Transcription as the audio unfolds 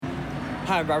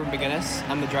Hi, I'm Robert McGinnis.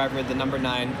 I'm the driver of the number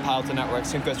 9 Piloted Network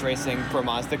Synchros Racing Pro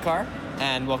Mazda car,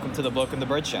 and welcome to the Bloke and the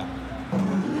Bird Show.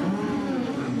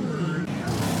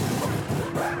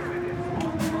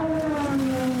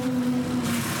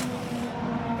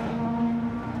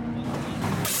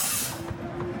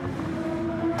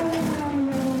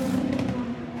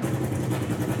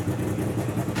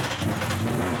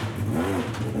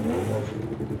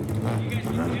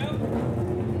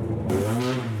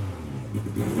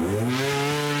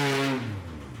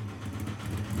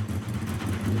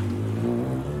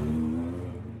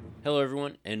 Hello,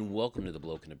 everyone, and welcome to the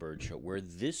Bloke and the Bird Show, where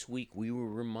this week we were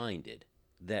reminded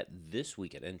that this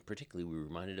weekend, and particularly we were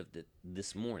reminded of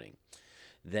this morning,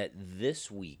 that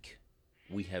this week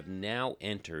we have now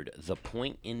entered the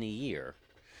point in the year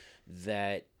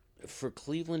that for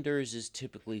Clevelanders is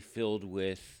typically filled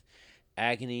with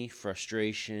agony,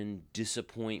 frustration,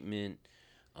 disappointment,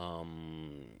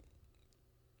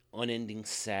 unending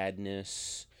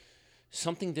sadness,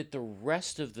 something that the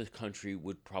rest of the country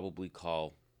would probably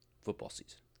call football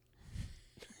season.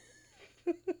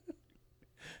 I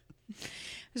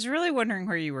was really wondering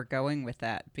where you were going with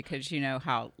that because you know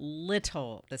how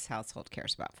little this household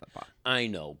cares about football. I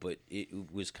know, but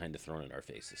it was kind of thrown in our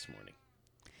face this morning.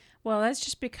 Well, that's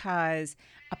just because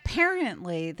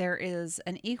apparently there is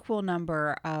an equal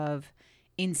number of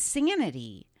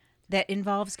insanity that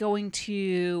involves going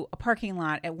to a parking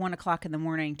lot at 1 o'clock in the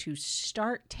morning to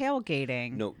start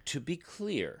tailgating. No, to be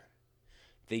clear,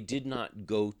 they did not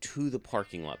go to the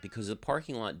parking lot because the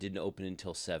parking lot didn't open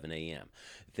until 7 a.m.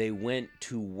 They went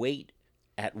to wait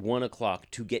at 1 o'clock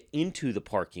to get into the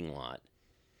parking lot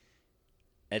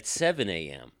at 7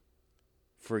 a.m.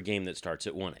 for a game that starts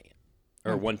at 1 a.m.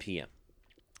 or 1 p.m.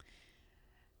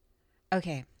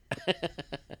 Okay.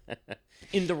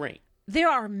 In the rain. There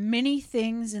are many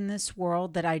things in this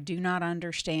world that I do not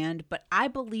understand, but I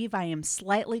believe I am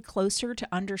slightly closer to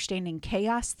understanding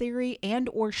chaos theory and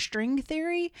or string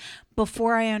theory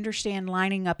before I understand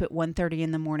lining up at 1:30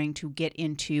 in the morning to get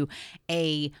into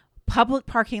a public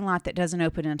parking lot that doesn't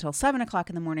open until 7 o'clock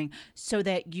in the morning so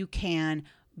that you can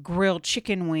grill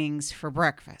chicken wings for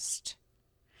breakfast.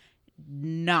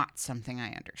 Not something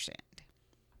I understand,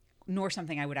 nor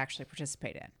something I would actually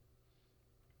participate in.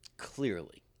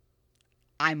 Clearly.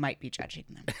 I might be judging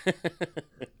them.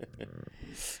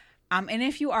 And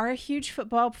if you are a huge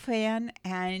football fan,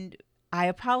 and I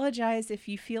apologize if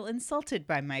you feel insulted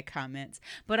by my comments,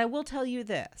 but I will tell you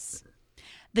this.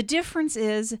 The difference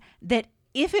is that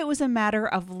if it was a matter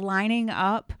of lining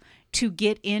up to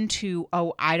get into,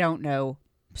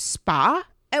 Spa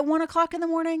at 1 o'clock in the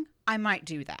morning, I might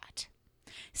do that.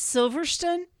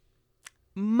 Silverstone,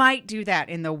 might do that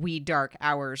in the wee dark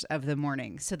hours of the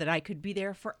morning so that I could be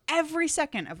there for every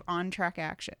second of on-track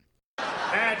action.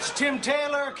 That's Tim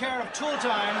Taylor, care of Tool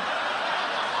Time.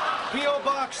 P.O.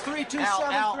 Box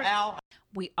 3273.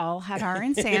 We all had our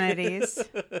insanities.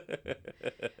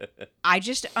 I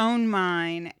just own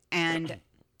mine, and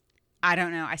I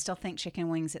don't know. I still think chicken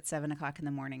wings at 7 o'clock in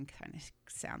the morning kind of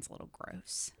sounds a little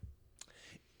gross.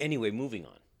 Anyway, moving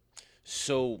on.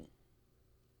 So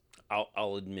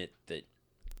I'll admit that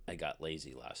I got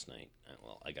lazy last night.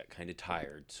 Well, I got kind of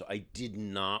tired, so I did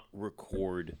not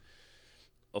record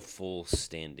a full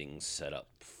standings setup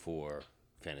for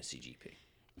Fantasy GP.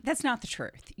 That's not the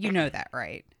truth. You know that,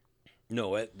 right?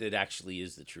 No, it actually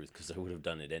is the truth because I would have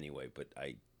done it anyway, but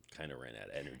I kind of ran out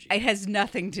of energy. It has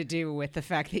nothing to do with the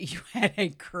fact that you had a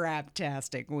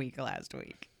craptastic week last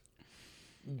week.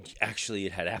 Actually,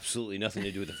 it had absolutely nothing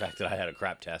to do with the fact that I had a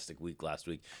craptastic week last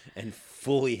week, and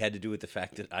fully had to do with the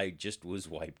fact that I just was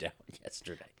wiped out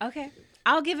yesterday. Okay,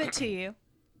 I'll give it to you.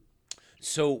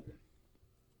 So,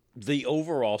 the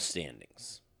overall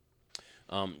standings.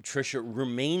 Tricia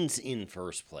remains in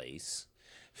first place.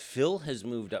 Phil has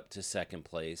moved up to second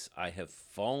place. I have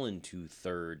fallen to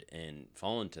third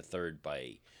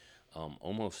by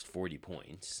almost 40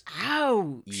 points.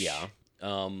 Ouch. Yeah.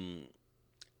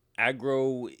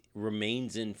 Agro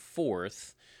remains in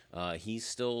fourth. He's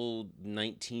still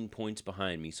 19 points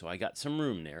behind me, so I got some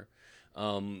room there.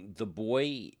 The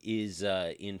boy is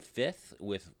in fifth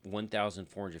with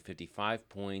 1,455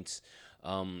 points,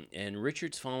 and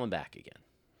Richard's fallen back again.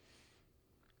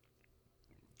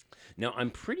 Now, I'm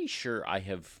pretty sure I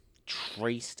have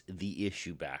traced the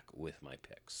issue back with my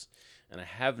picks, and I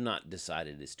have not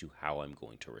decided as to how I'm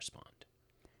going to respond.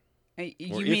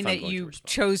 You mean that you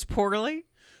chose poorly?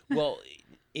 Well,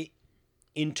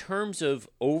 in terms of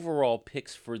overall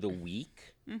picks for the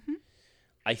week,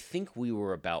 I think we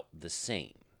were about the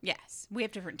same. Yes, we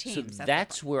have different teams. So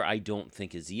that's where I don't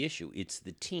think is the issue. It's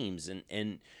the teams,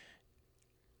 and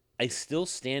I still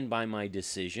stand by my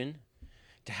decision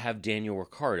to have Daniel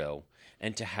Ricciardo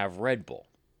and to have Red Bull.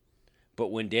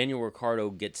 But when Daniel Ricciardo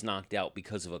gets knocked out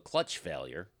because of a clutch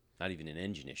failure, not even an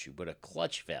engine issue, but a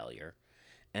clutch failure,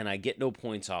 and I get no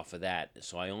points off of that,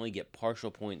 so I only get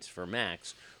partial points for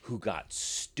Max, who got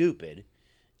stupid,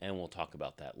 and we'll talk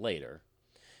about that later.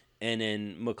 And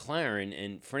then McLaren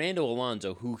and Fernando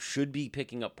Alonso, who should be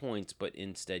picking up points, but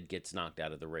instead gets knocked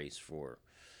out of the race for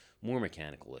more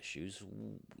mechanical issues.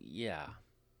 Yeah.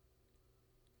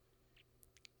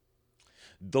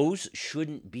 Those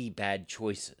shouldn't be bad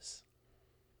choices.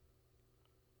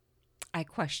 I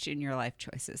question your life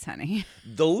choices, honey.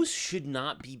 Those should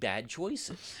not be bad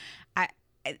choices.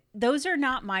 Those are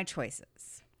not my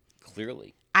choices.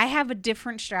 Clearly. I have a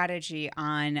different strategy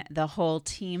on the whole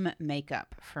team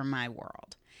makeup for my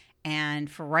world. And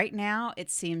for right now,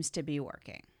 it seems to be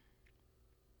working.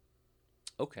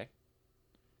 Okay.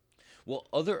 Well,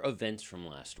 other events from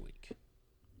last week.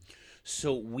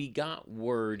 So we got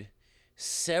word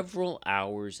several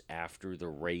hours after the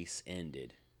race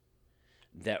ended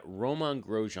that Roman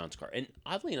Grosjean's car, and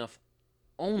oddly enough,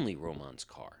 only Roman's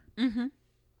car,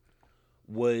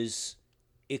 was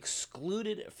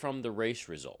excluded from the race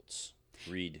results.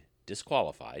 Read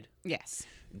disqualified. Yes.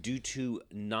 Due to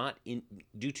not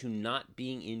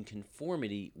being in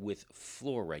conformity with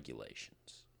floor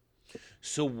regulations.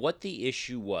 So what the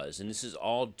issue was, and this is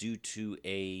all due to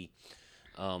a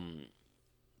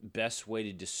best way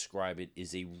to describe it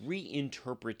is a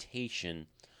reinterpretation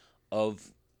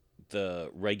of the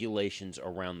regulations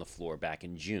around the floor back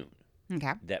in June.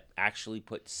 Okay. That actually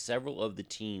put several of the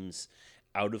teams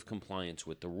out of compliance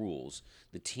with the rules.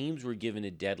 The teams were given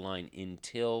a deadline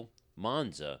until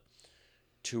Monza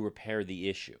to repair the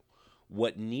issue.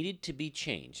 What needed to be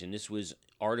changed, and this was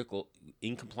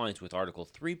in compliance with Article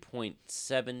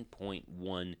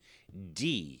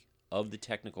 3.7.1D of the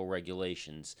technical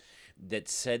regulations, that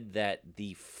said that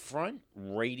the front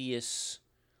radius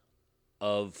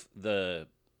of the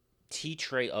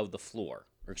T-tray of the floor,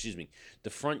 the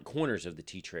front corners of the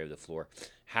T-tray of the floor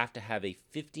have to have a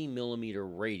 50 millimeter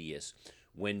radius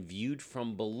when viewed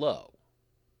from below.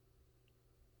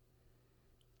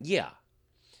 Yeah,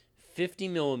 50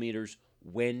 millimeters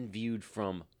when viewed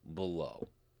from below.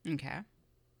 Okay.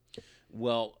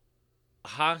 Well,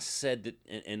 Haas said that,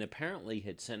 and apparently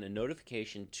had sent a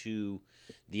notification to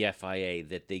the FIA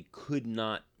that they could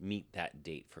not meet that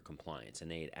date for compliance, and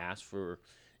they had asked for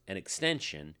an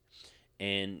extension,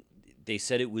 and they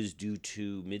said it was due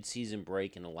to mid-season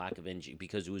break and a lack of engine,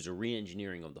 because it was a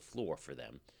re-engineering of the floor for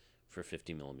them for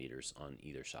 50 millimeters on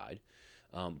either side.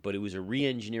 But it was a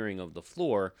re-engineering of the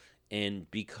floor, and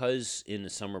because in the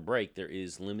summer break there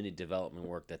is limited development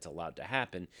work that's allowed to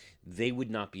happen, they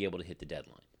would not be able to hit the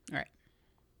deadline. All right.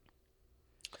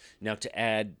 Now, to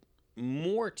add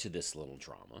more to this little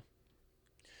drama,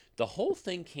 the whole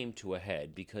thing came to a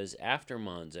head because after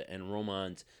Monza and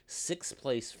Roman's sixth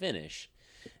place finish,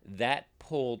 that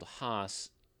pulled Haas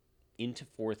into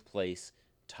fourth place,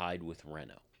 tied with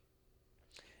Renault.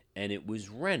 And it was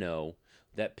Renault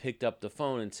that picked up the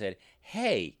phone and said,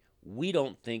 hey, we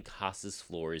don't think Haas's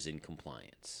floor is in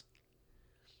compliance.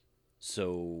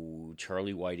 So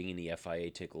Charlie Whiting and the FIA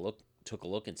took a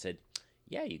look and said,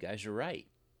 yeah, you guys are right,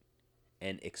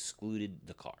 and excluded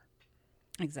the car.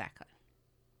 Exactly.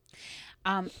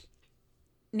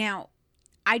 Now,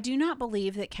 I do not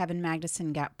believe that Kevin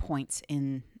Magnussen got points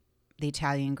in the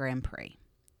Italian Grand Prix.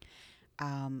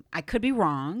 I could be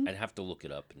wrong. I'd have to look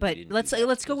it up. But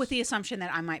let's go with the assumption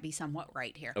that I might be somewhat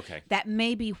right here. Okay. That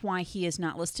may be why he is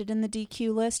not listed in the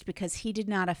DQ list, because he did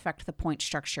not affect the point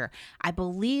structure. I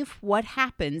believe what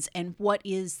happens and what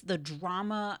is the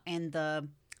drama and the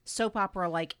soap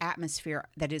opera-like atmosphere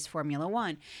that is Formula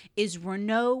One is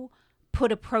Renault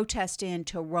put a protest in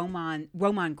to Roman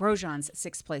Grosjean's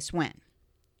sixth place win.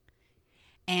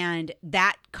 And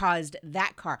that caused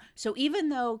that car. So even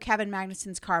though Kevin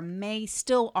Magnussen's car may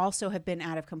still also have been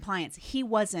out of compliance, he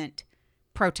wasn't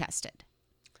protested.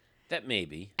 That may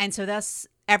be. And so thus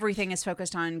everything is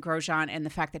focused on Grosjean and the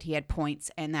fact that he had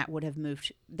points, and that would have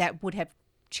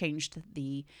changed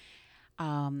the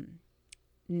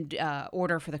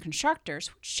order for the constructors,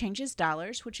 which changes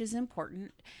dollars, which is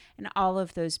important, and all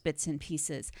of those bits and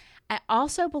pieces. I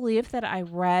also believe that I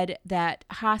read that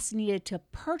Haas needed to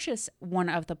purchase one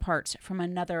of the parts from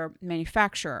another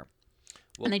manufacturer.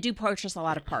 Well, and they do purchase a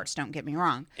lot of parts, don't get me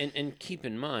wrong. And keep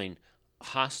in mind,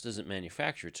 Haas doesn't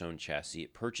manufacture its own chassis.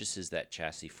 It purchases that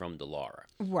chassis from Dallara.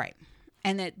 Right.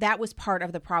 And that was part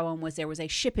of the problem, was there was a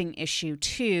shipping issue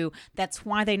too. That's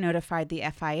why they notified the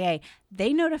FIA.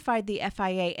 They notified the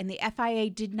FIA, and the FIA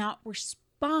did not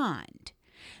respond.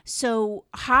 So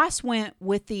Haas went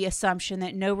with the assumption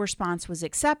that no response was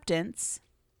acceptance,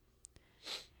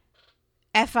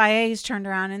 FIA's turned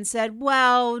around and said,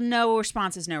 well, no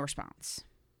response is no response.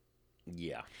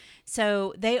 Yeah.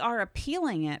 So they are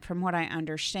appealing it from what I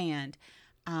understand.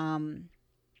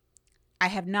 I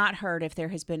have not heard if there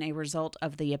has been a result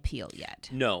of the appeal yet.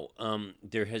 No,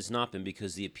 there has not been,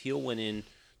 because the appeal went in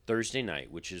Thursday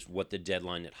night, which is what the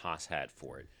deadline that Haas had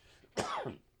for it.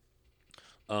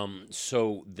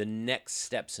 So the next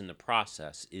steps in the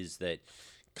process is that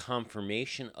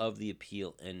confirmation of the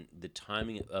appeal and the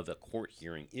timing of a court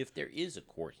hearing, if there is a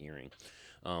court hearing,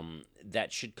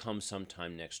 that should come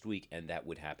sometime next week, and that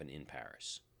would happen in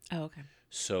Paris. Oh, okay.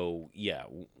 So, yeah,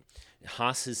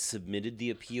 Haas has submitted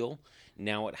the appeal.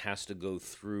 Now it has to go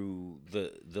through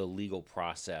the legal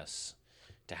process,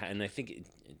 and I think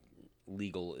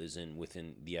legal is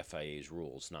within the FIA's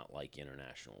rules, not like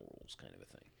international rules kind of a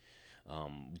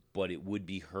thing. But it would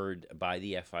be heard by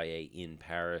the FIA in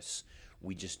Paris.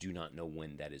 We just do not know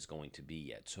when that is going to be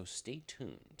yet, so stay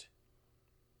tuned.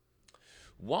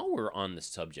 While we're on the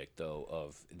subject, though,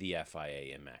 of the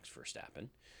FIA and Max Verstappen...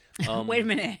 Wait a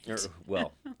minute.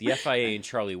 The FIA and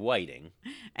Charlie Whiting.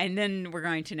 And then we're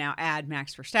going to now add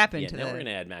Max Verstappen to now we're going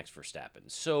to add Max Verstappen.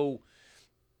 So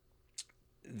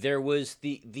there was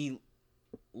the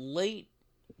late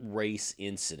race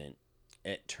incident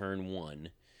at turn 1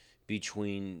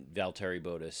 between Valtteri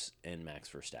Bottas and Max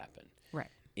Verstappen. Right.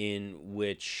 In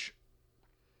which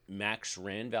Max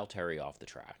ran Valtteri off the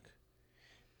track.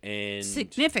 And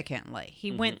significantly.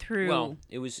 He went through... Well,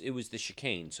 it was the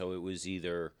chicane, so it was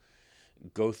either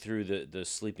go through the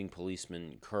sleeping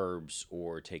policeman curbs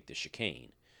or take the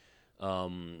chicane.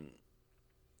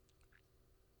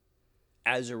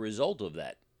 As a result of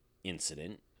that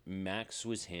incident, Max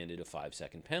was handed a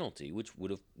 5-second penalty,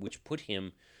 which put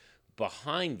him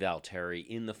behind Valtteri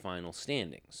in the final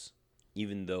standings,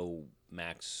 even though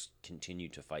Max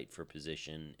continued to fight for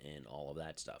position and all of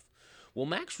that stuff. Well,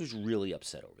 Max was really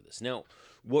upset over this. Now,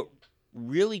 what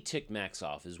really ticked Max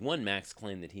off is, one, Max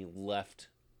claimed that he left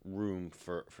room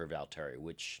for Valtteri,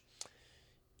 which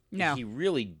he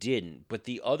really didn't. But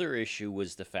the other issue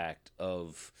was the fact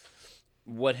of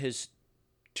what has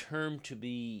termed to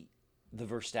be the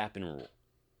Verstappen rule.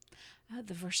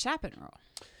 The Verstappen rule.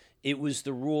 It was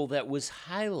the rule that was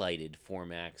highlighted for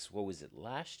Max, what was it,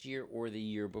 last year or the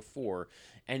year before,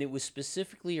 and it was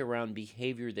specifically around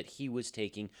behavior that he was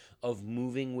taking of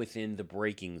moving within the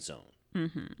braking zone,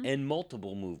 and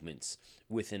multiple movements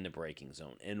within the braking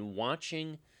zone. And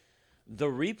watching the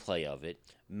replay of it,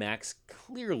 Max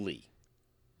clearly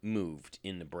moved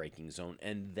in the braking zone,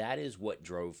 and that is what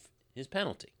drove his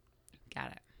penalty.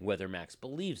 Got it. Whether Max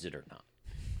believes it or not.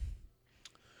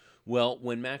 Well,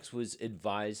 when Max was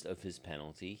advised of his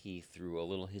penalty, he threw a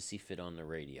little hissy fit on the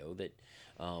radio that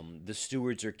the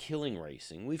stewards are killing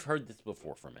racing. We've heard this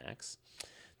before from Max,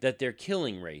 that they're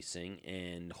killing racing,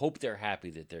 and hope they're happy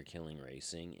that they're killing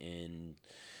racing, and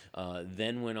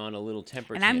then went on a little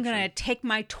temper tantrum. And I'm going to take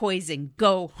my toys and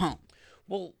go home.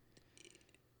 Well,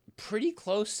 pretty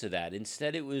close to that.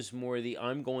 Instead, it was more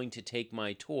I'm going to take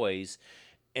my toys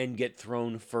and get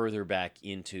thrown further back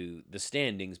into the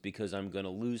standings because I'm going to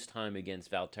lose time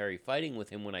against Valtteri fighting with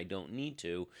him when I don't need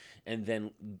to, and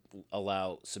then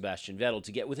allow Sebastian Vettel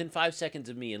to get within 5 seconds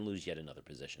of me and lose yet another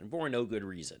position for no good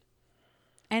reason.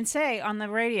 And say on the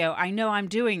radio, I know I'm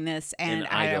doing this and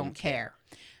I don't care.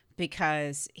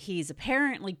 Because he's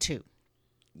apparently 2.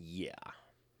 Yeah.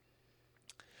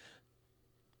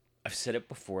 I've said it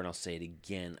before and I'll say it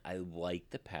again. I like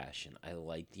the passion. I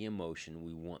like the emotion.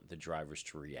 We want the drivers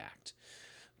to react.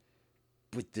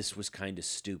 But this was kind of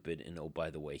stupid. And oh,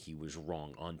 by the way, he was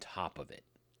wrong on top of it.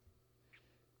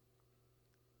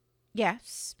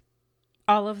 Yes.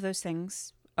 All of those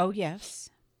things. Oh,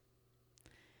 yes.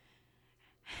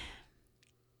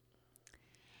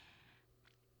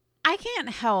 I can't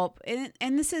help,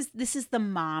 and this is the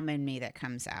mom in me that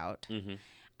comes out. Mm-hmm.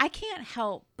 I can't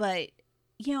help but,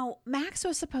 Max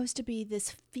was supposed to be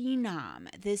this phenom,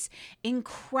 this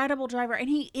incredible driver, and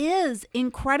he is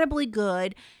incredibly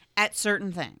good at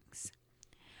certain things.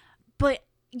 But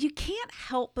you can't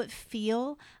help but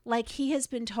feel like he has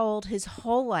been told his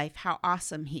whole life how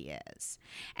awesome he is.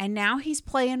 And now he's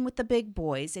playing with the big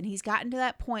boys, and he's gotten to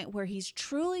that point where he's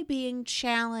truly being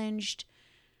challenged,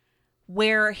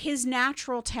 where his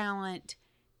natural talent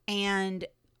and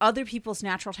other people's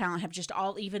natural talent have just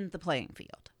all evened the playing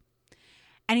field.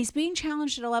 And he's being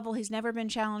challenged at a level he's never been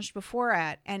challenged before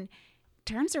at. And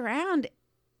turns around,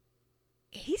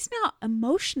 he's not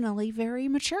emotionally very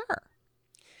mature.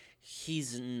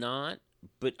 He's not,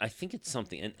 but I think it's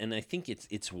something, and I think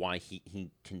it's why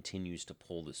he continues to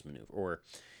pull this maneuver. Or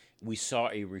we saw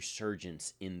a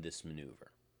resurgence in this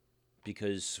maneuver.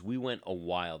 Because we went a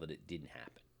while that it didn't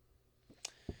happen.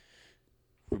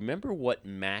 remember what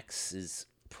Max's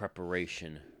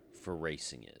preparation for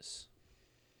racing is?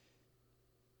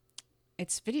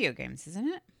 It's video games, isn't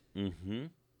it? Mm-hmm.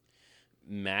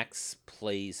 Max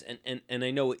plays, and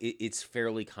I know it's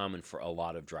fairly common for a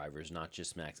lot of drivers, not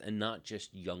just Max, and not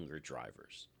just younger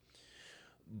drivers.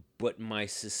 But my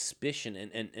suspicion,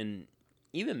 and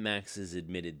even Max has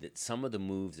admitted that some of the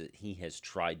moves that he has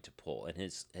tried to pull and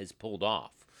has pulled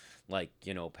off, like,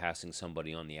 passing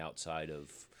somebody on the outside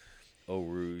of Eau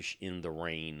Rouge in the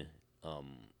rain,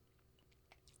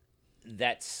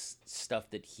 that's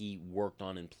stuff that he worked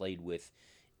on and played with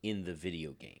in the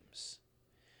video games.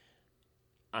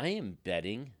 I am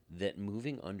betting that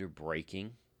moving under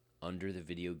braking, under the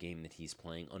video game that he's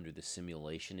playing, under the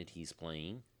simulation that he's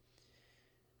playing,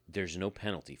 there's no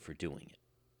penalty for doing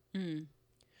it. Mm.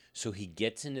 So he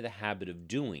gets into the habit of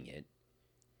doing it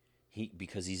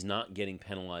because he's not getting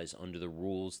penalized under the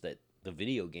rules that the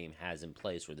video game has in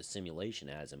place or the simulation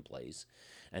has in place,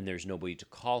 and there's nobody to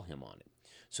call him on it.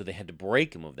 So they had to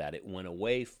break him of that. It went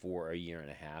away for a year and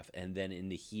a half, and then in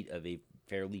the heat of a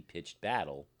fairly pitched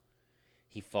battle,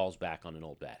 he falls back on an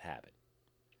old bad habit.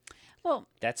 Well,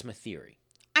 that's my theory.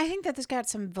 I think that there's got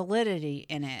some validity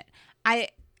in it. I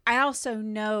also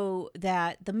know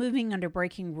that the moving under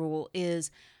braking rule is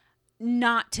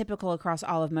not typical across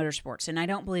all of motorsports, and I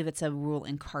don't believe it's a rule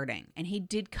in karting. And he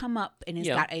did come up and has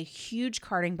got a huge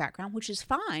karting background, which is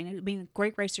fine. I mean,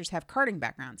 great racers have karting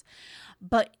backgrounds.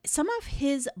 But some of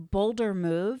his bolder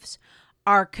moves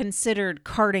are considered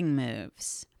karting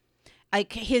moves.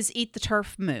 Like his eat the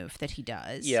turf move that he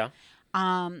does. Yeah.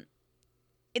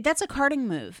 That's a karting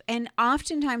move. And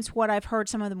oftentimes what I've heard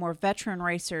some of the more veteran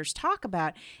racers talk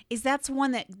about is that's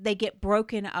one that they get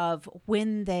broken of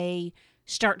when they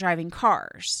start driving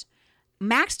cars.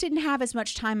 Max didn't have as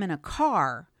much time in a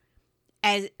car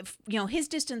as, his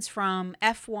distance from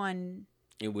F1.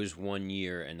 It was 1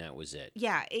 year and that was it.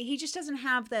 Yeah. He just doesn't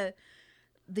have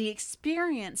the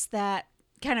experience that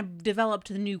kind of developed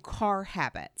the new car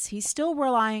habits. He's still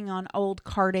relying on old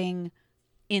karting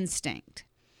instinct.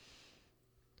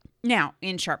 Now,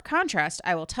 in sharp contrast,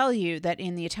 I will tell you that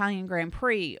in the Italian Grand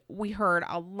Prix, we heard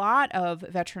a lot of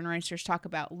veteran racers talk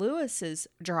about Lewis's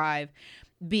drive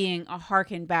being a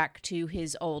harken back to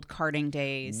his old karting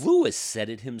days. Lewis said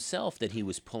it himself that he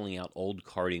was pulling out old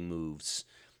karting moves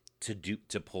to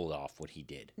pull off what he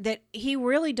did. That he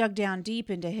really dug down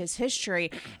deep into his history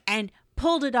and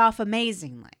pulled it off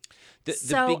amazingly.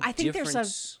 I think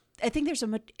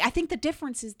the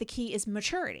difference is the key is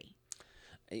maturity.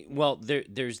 Well,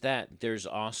 there's that. There's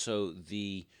also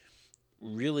the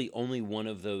really only one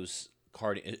of those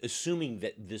karting, assuming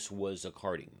that this was a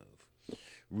karting move,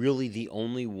 really the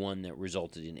only one that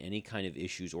resulted in any kind of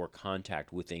issues or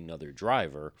contact with another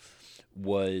driver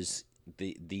was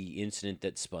the incident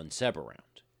that spun Seb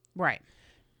around. Right.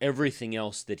 Everything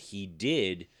else that he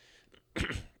did,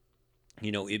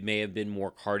 it may have been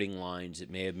more karting lines, it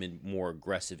may have been more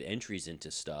aggressive entries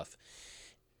into stuff.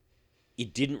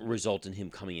 It didn't result in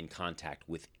him coming in contact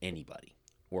with anybody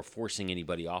or forcing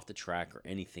anybody off the track or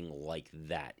anything like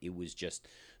that. It was just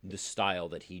the style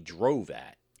that he drove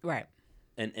at. Right.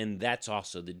 And that's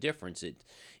also the difference.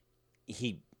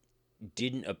 He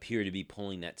didn't appear to be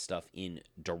pulling that stuff in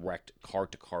direct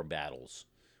car-to-car battles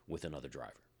with another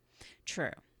driver.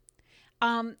 True.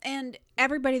 And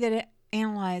everybody that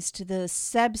analyzed the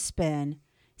Seb spin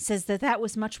says that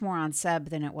was much more on Seb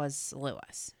than it was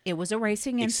Lewis. It was a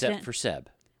racing incident. Except for Seb.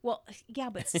 Well, yeah,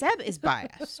 but Seb is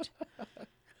biased.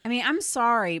 I mean, I'm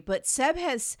sorry, but Seb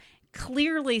has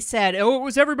clearly said, it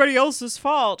was everybody else's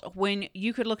fault, when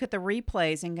you could look at the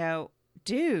replays and go,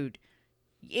 dude,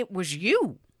 it was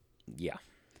you. Yeah.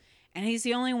 And he's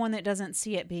the only one that doesn't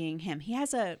see it being him. He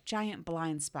has a giant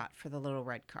blind spot for the little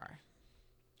red car.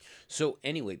 So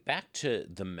anyway, back to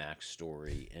the Max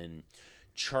story and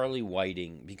Charlie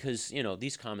Whiting, because,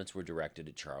 these comments were directed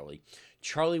at Charlie.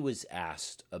 Charlie was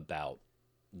asked about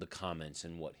the comments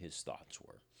and what his thoughts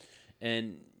were.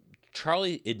 And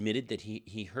Charlie admitted that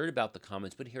he heard about the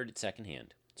comments, but he heard it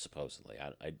secondhand, supposedly.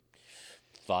 I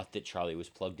thought that Charlie was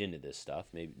plugged into this stuff.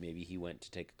 Maybe he went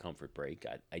to take a comfort break.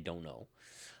 I don't know.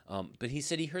 But he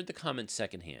said he heard the comments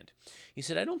secondhand. He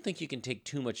said, I don't think you can take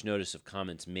too much notice of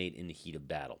comments made in the heat of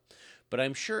battle. But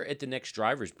I'm sure at the next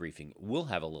driver's briefing, we'll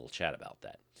have a little chat about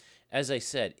that. As I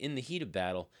said, in the heat of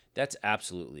battle, that's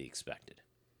absolutely expected.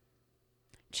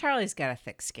 Charlie's got a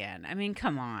thick skin. I mean,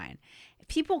 come on.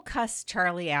 People cuss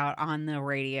Charlie out on the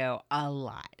radio a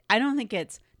lot. I don't think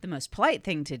it's the most polite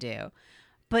thing to do,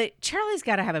 but Charlie's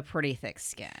got to have a pretty thick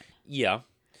skin. Yeah.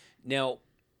 Now,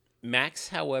 Max,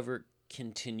 however,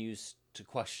 continues to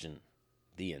question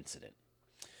the incident.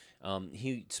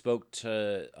 He spoke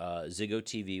to Ziggo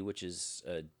TV, which is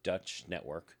a Dutch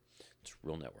network. It's a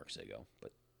real network, Ziggo,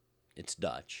 but it's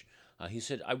Dutch. He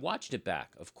said, I watched it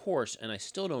back, of course, and I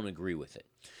still don't agree with it.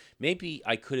 Maybe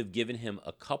I could have given him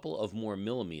a couple of more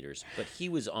millimeters, but he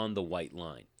was on the white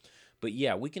line. But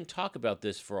yeah, we can talk about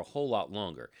this for a whole lot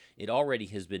longer. It already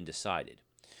has been decided.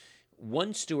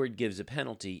 One steward gives a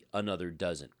penalty, another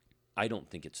doesn't. I don't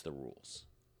think it's the rules.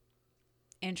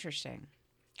 Interesting.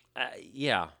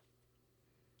 Yeah.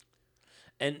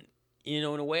 And, in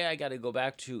a way I got to go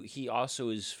back to, he also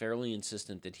is fairly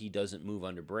insistent that he doesn't move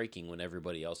under braking when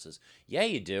everybody else says, yeah,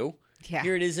 you do. Yeah.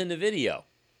 Here it is in the video.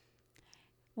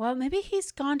 Well, maybe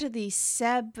he's gone to the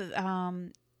Seb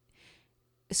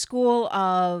school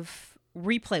of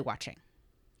replay watching.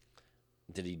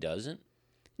 That he doesn't?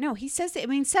 No, he says that. I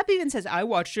mean, Seb even says, I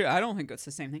watched it. I don't think it's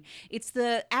the same thing. It's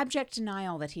the abject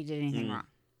denial that he did anything wrong.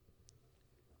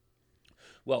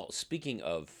 Well, speaking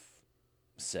of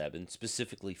Seb, and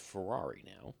specifically Ferrari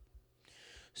now,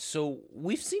 so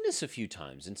we've seen this a few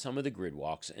times in some of the grid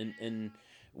walks, and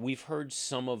we've heard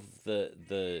some of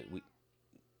the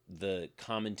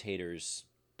commentators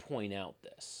point out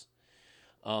this,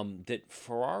 that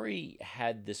Ferrari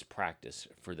had this practice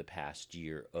for the past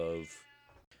year of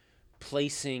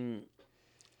placing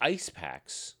ice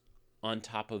packs on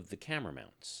top of the camera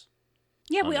mounts.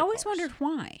 Yeah, we always cars. wondered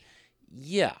why.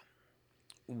 Yeah.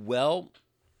 Well,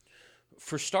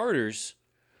 for starters,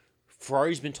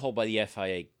 Ferrari's been told by the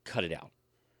FIA, cut it out.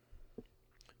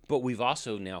 But we've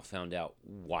also now found out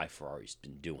why Ferrari's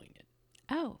been doing it.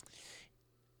 Oh.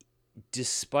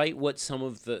 Despite what some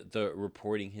of the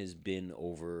reporting has been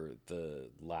over the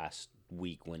last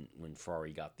week when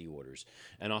Ferrari got the orders,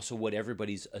 and also what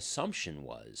everybody's assumption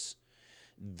was,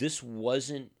 this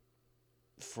wasn't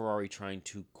Ferrari trying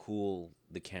to cool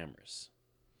the cameras.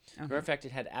 As a matter of fact,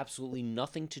 it had absolutely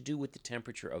nothing to do with the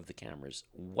temperature of the cameras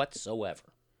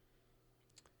whatsoever.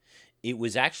 It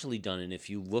was actually done, and if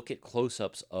you look at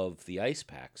close-ups of the ice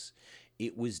packs,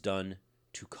 it was done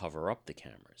to cover up the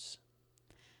cameras.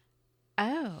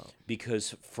 Oh.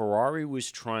 Because Ferrari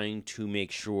was trying to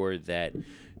make sure that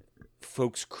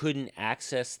folks couldn't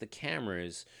access the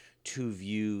cameras to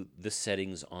view the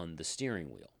settings on the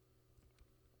steering wheel.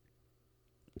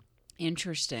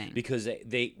 Interesting. Because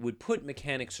they would put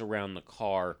mechanics around the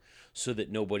car so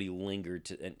that nobody lingered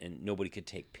and nobody could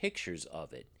take pictures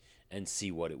of it and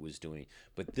see what it was doing.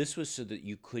 But this was so that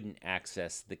you couldn't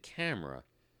access the camera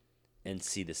and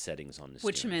see the settings on the steering wheel.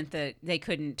 Which meant that they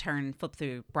couldn't flip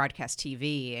through broadcast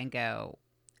TV and go,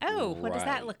 oh, what does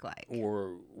that look like?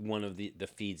 Or one of the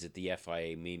feeds that the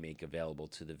FIA may make available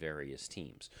to the various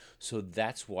teams. So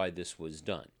that's why this was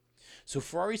done. So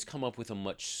Ferrari's come up with a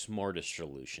much smarter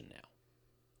solution now.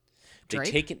 They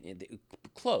take it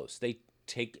close. They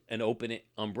take an open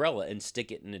umbrella and stick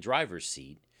it in the driver's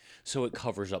seat so it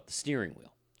covers up the steering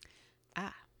wheel.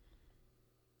 Ah.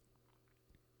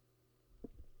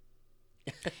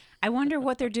 I wonder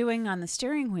what they're doing on the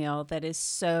steering wheel that is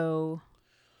so...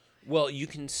 Well, you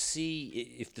can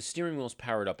see, if the steering wheel's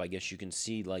powered up, I guess you can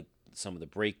see like some of the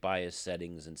brake bias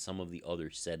settings and some of the other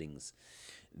settings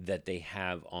that they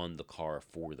have on the car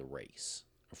for the race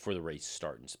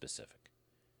start in specific.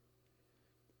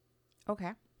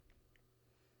 Okay.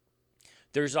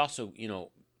 There's also,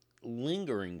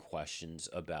 lingering questions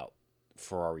about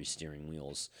Ferrari steering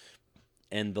wheels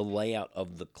and the layout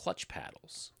of the clutch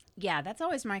paddles. Yeah, that's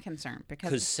always my concern.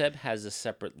 Because Seb has a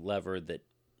separate lever that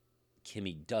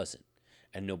Kimi doesn't,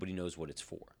 and nobody knows what it's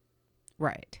for.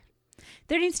 Right.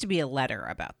 There needs to be a letter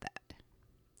about that.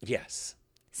 Yes.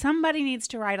 Somebody needs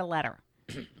to write a letter.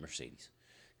 Mercedes.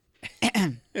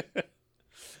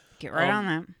 Get right on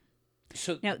that.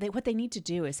 So no, what they need to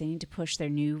do is they need to push their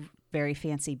new very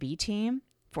fancy B team,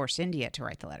 force India to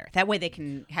write the letter. That way they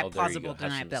can have plausible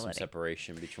deniability. Have some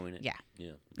separation between it. Yeah.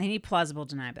 Yeah. They need plausible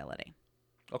deniability.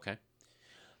 Okay.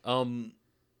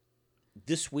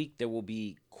 This week there will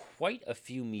be quite a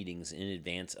few meetings in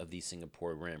advance of the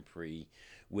Singapore Grand Prix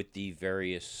with the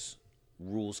various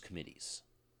rules committees.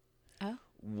 Oh.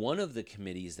 One of the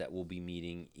committees that will be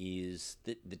meeting is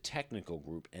the technical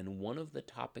group, and one of the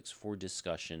topics for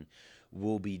discussion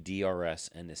will be DRS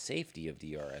and the safety of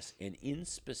DRS, and in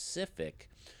specific,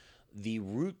 the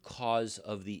root cause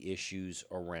of the issues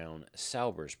around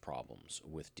Sauber's problems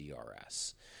with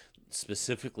DRS,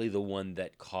 specifically the one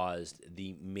that caused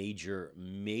the major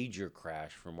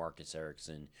crash for Marcus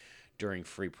Ericsson during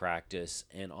free practice,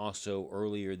 and also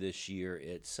earlier this year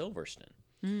at Silverstone.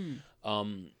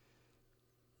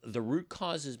 The root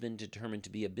cause has been determined to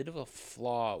be a bit of a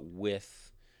flaw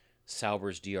with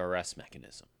Sauber's DRS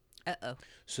mechanism. Uh-oh.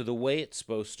 So the way it's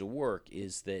supposed to work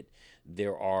is that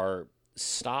there are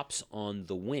stops on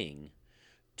the wing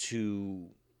to,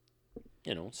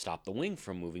 stop the wing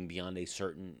from moving beyond a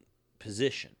certain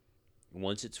position.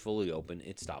 Once it's fully open,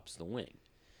 it stops the wing.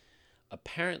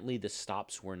 Apparently, the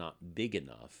stops were not big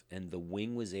enough, and the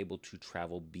wing was able to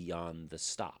travel beyond the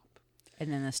stop.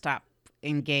 And then the stop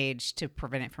engaged to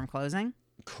prevent it from closing?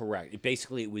 Correct.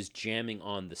 Basically, it was jamming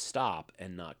on the stop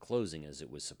and not closing as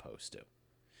it was supposed to.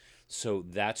 So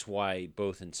that's why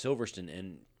both in Silverstone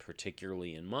and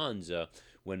particularly in Monza,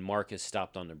 when Marcus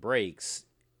stopped on the brakes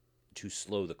to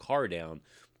slow the car down,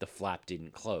 the flap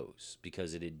didn't close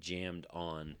because it had jammed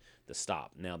on the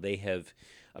stop. Now, they have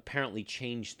apparently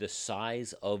changed the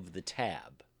size of the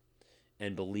tab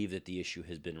and believe that the issue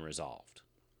has been resolved.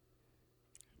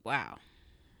 Wow.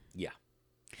 Yeah.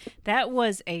 That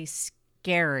was a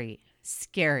scary,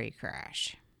 scary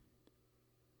crash.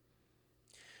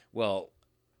 Well,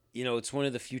 it's one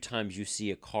of the few times you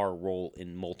see a car roll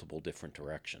in multiple different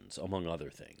directions, among other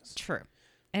things. True.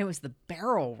 And it was the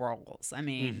barrel rolls. I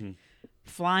mean,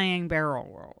 flying barrel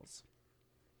rolls.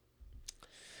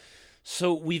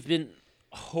 So we've been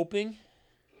hoping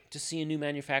to see a new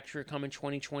manufacturer come in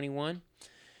 2021.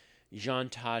 Jean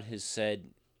Todt has said,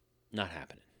 not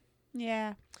happening.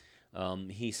 Yeah.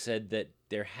 He said that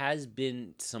there has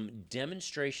been some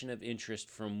demonstration of interest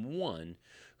from one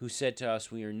who said to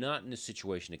us, we are not in a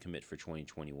situation to commit for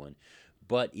 2021,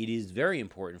 but it is very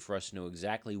important for us to know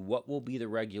exactly what will be the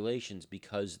regulations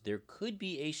because there could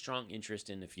be a strong interest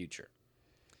in the future,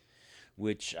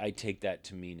 which I take that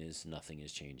to mean is nothing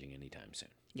is changing anytime soon.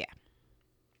 Yeah.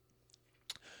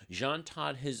 Jean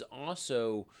Todt has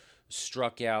also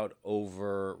struck out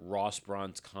over Ross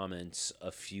Brawn's comments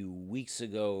a few weeks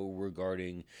ago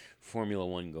regarding Formula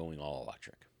One going all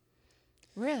electric.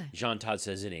 Really? Jean Todt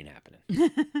says it ain't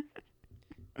happening.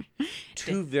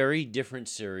 Two very different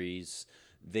series.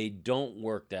 They don't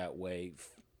work that way.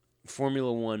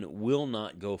 Formula One will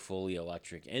not go fully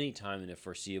electric anytime in the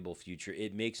foreseeable future.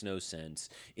 It makes no sense.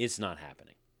 It's not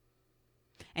happening.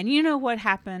 And you know what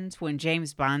happened when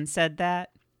James Bond said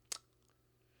that?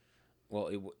 Well,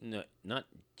 no, not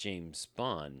James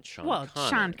Bond, Sean Well, Connery.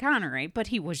 Sean Connery, but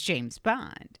he was James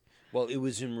Bond. Well, it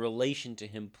was in relation to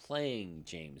him playing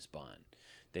James Bond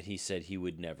that he said he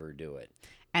would never do it.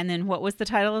 And then what was the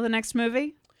title of the next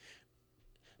movie?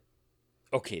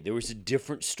 Okay, there was a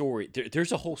different story.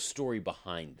 There's a whole story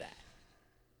behind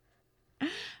that.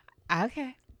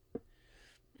 Okay.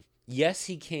 Yes,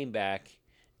 he came back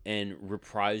and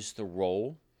reprised the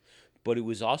role, but it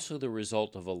was also the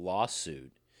result of a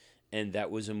lawsuit. And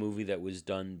that was a movie that was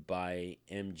done by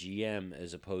MGM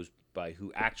as opposed by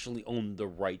who actually owned the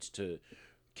rights to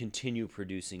continue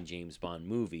producing James Bond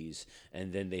movies.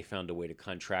 And then they found a way to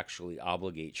contractually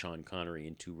obligate Sean Connery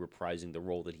into reprising the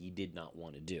role that he did not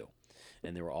want to do.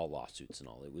 And there were all lawsuits and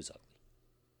all. It was ugly.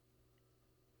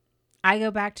 I go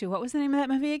back to, what was the name of that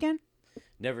movie again?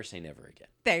 Never Say Never Again.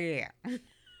 There you go.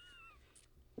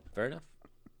 Fair enough.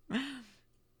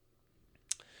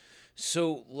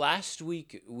 So last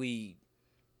week we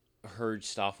heard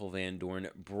Stoffel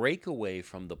Vandorne break away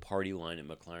from the party line at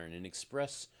McLaren and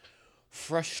express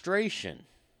frustration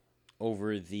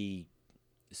over the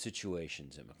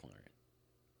situations at McLaren.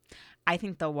 I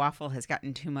think the waffle has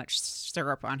gotten too much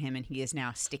syrup on him and he is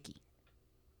now sticky.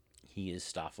 He is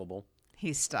stoffable.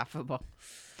 He's stoffable.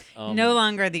 No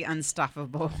longer the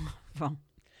unstoppable waffle.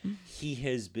 He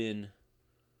has been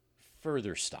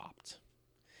further stopped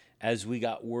as we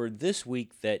got word this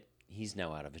week that he's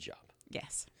now out of a job.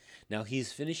 Yes. Now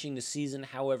he's finishing the season.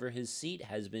 However, his seat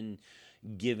has been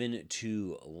given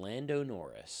to Lando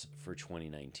Norris for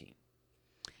 2019.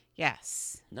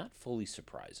 Yes. Not fully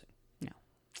surprising.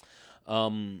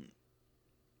 No.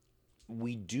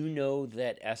 We do know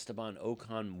that Esteban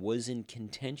Ocon was in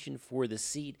contention for the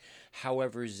seat.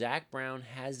 However, Zach Brown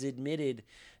has admitted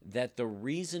that the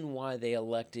reason why they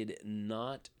elected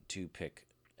not to pick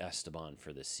Esteban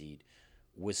for the seat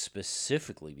was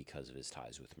specifically because of his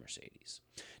ties with Mercedes.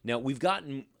 Now, we've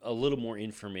gotten a little more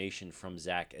information from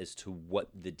Zach as to what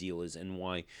the deal is and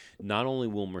why not only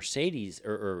will Mercedes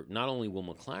or not only will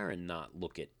McLaren not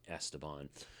look at Esteban,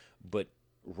 but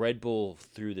Red Bull,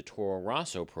 through the Toro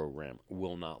Rosso program,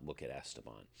 will not look at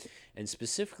Esteban. And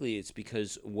specifically, it's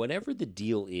because whatever the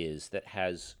deal is that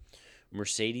has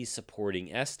Mercedes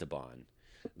supporting Esteban,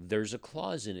 there's a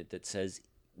clause in it that says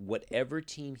whatever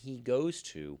team he goes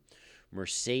to,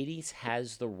 Mercedes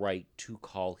has the right to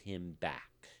call him back.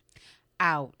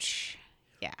 Ouch.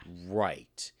 Yeah.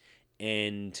 Right.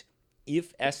 And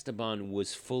if Esteban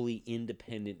was fully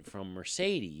independent from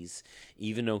Mercedes,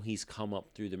 even though he's come up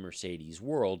through the Mercedes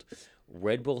world,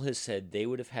 Red Bull has said they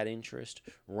would have had interest.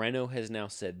 Renault has now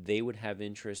said they would have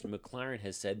interest. McLaren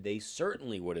has said they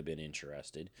certainly would have been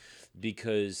interested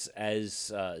because,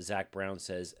 as Zach Brown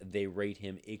says, they rate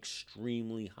him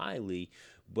extremely highly,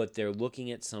 but they're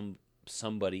looking at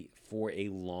somebody for a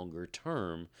longer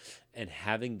term, and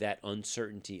having that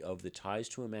uncertainty of the ties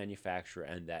to a manufacturer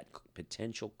and that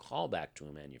potential callback to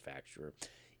a manufacturer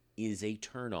is a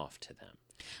turnoff to them.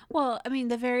 Well, I mean,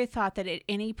 the very thought that at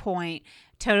any point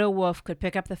Toto Wolff could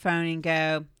pick up the phone and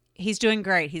go, he's doing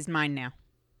great, he's mine now.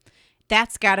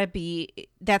 That's going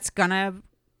to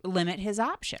limit his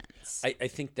options. I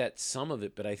think that's some of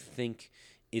it, but I think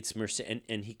it's Mercedes,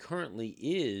 and he currently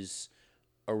is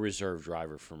a reserve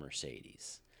driver for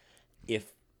Mercedes.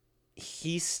 If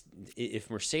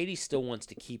Mercedes still wants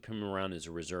to keep him around as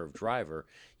a reserve driver,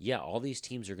 yeah, all these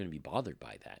teams are going to be bothered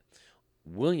by that.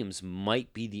 Williams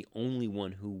might be the only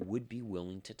one who would be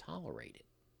willing to tolerate it.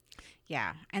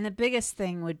 Yeah, and the biggest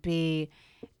thing would be,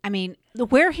 I mean,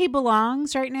 where he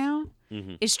belongs right now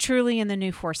is truly in the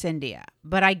new Force India.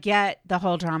 But I get the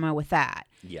whole drama with that.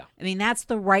 Yeah. I mean, that's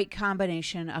the right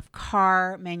combination of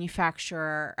car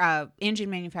manufacturer, engine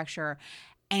manufacturer,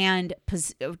 and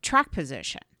track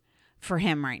position for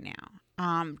him right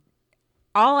now.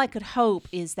 All I could hope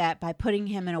is that by putting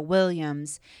him in a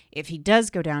Williams, if he does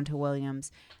go down to Williams,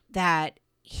 that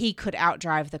he could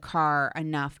outdrive the car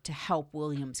enough to help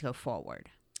Williams go forward.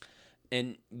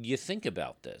 And you think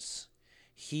about this.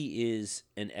 He is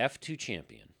an F2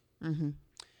 champion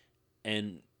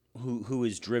and who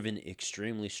is driven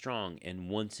extremely strong. And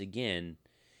once again,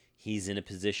 he's in a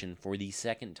position for the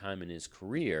second time in his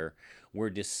career where,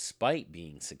 despite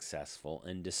being successful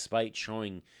and despite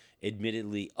showing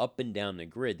admittedly up and down the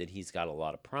grid that he's got a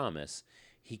lot of promise,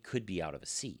 he could be out of a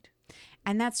seat.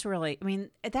 And that's really, I mean,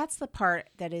 that's the part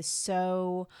that is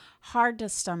so hard to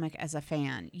stomach as a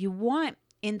fan. You want,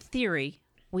 in theory,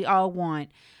 we all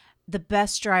want the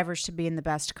best drivers to be in the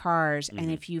best cars. And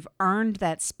if you've earned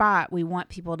that spot, we want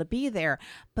people to be there.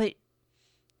 But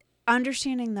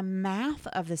understanding the math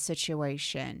of the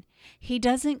situation, he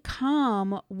doesn't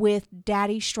come with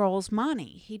Daddy Stroll's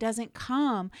money. He doesn't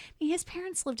come. I mean, his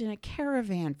parents lived in a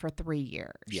caravan for 3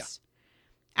 years. Yeah.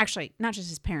 Actually, not just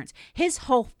his parents. His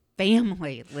whole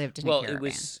family lived in a caravan. Well, it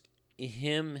was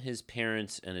him, his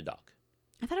parents, and a dog.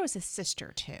 I thought it was his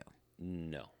sister, too.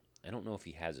 No. I don't know if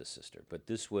he has a sister, but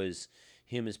this was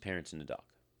him, his parents, and a dog.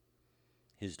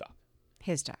 His dog.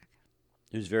 His dog.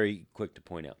 He was very quick to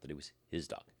point out that it was his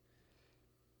dog.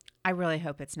 I really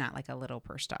hope it's not like a little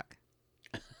purse dog.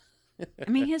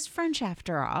 I mean, he's French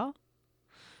after all.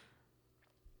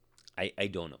 I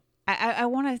don't know. I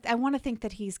want to think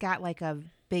that he's got like a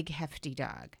big hefty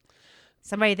dog,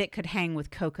 somebody that could hang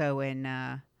with Coco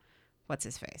and what's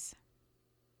his face.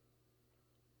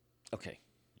 Okay,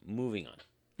 moving on.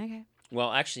 Okay.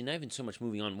 Well, actually, not even so much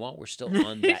moving on while we're still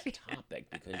on that topic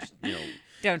because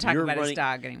don't talk about his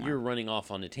dog anymore. You're running off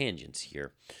on the tangents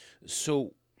here.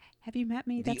 So. Have you met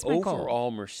me? That's the my overall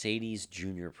goal. Mercedes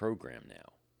Junior program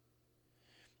now.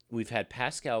 We've had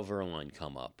Pascal Wehrlein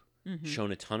come up,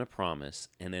 shown a ton of promise,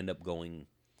 and end up going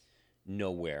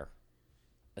nowhere,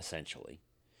 essentially.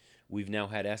 We've now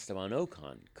had Esteban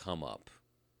Ocon come up,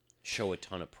 show a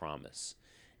ton of promise,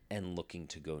 and looking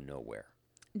to go nowhere.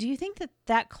 Do you think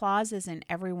that clause is in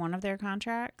every one of their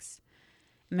contracts?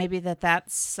 Maybe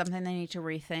that's something they need to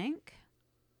rethink?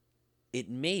 It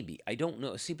may be. I don't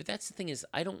know. See, but that's the thing is,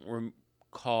 I don't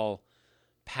recall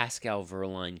Pascal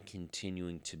Wehrlein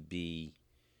continuing to be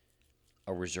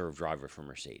a reserve driver for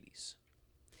Mercedes.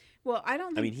 Well, I don't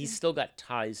think... I mean, he's still got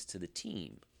ties to the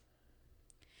team.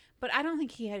 But I don't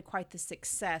think he had quite the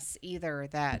success either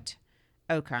that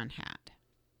Ocon had.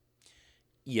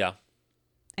 Yeah.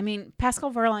 I mean,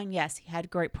 Pascal Wehrlein, yes, he had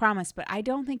great promise, but I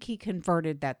don't think he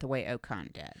converted that the way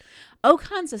Ocon did.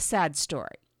 Ocon's a sad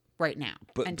story right now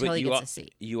until he gets a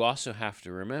seat. You also have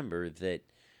to remember that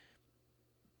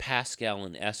Pascal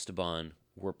and Esteban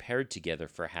were paired together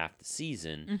for half the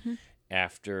season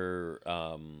after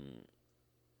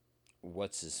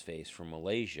what's his face from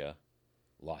Malaysia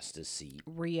lost his seat.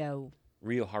 Rio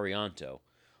Haryanto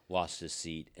lost his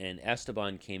seat, and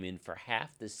Esteban came in for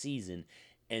half the season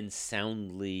and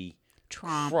soundly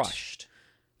crushed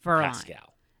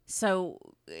Pascal.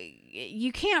 So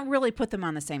you can't really put them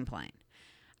on the same plane.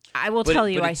 I will tell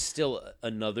you, it's still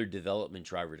another development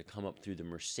driver to come up through the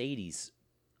Mercedes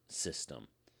system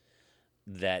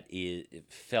that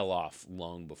fell off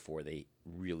long before they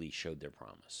really showed their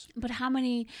promise. But how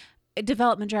many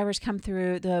development drivers come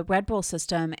through the Red Bull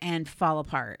system and fall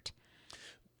apart?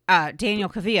 Daniel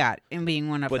Kvyat in being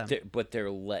one of them. But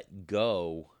they're let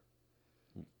go.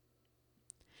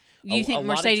 You think lot of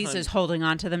Mercedes times- is holding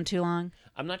on to them too long?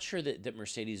 I'm not sure that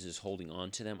Mercedes is holding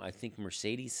on to them. I think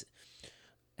Mercedes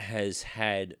has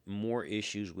had more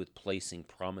issues with placing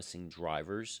promising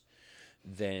drivers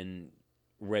than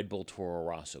Red Bull Toro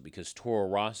Rosso, because Toro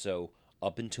Rosso,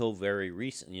 up until very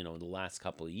recent, the last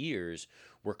couple of years,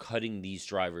 were cutting these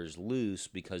drivers loose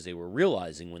because they were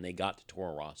realizing when they got to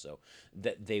Toro Rosso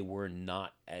that they were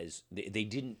not they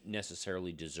didn't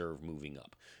necessarily deserve moving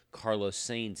up. Carlos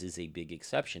Sainz is a big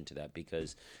exception to that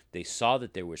because they saw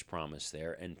that there was promise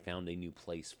there and found a new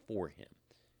place for him.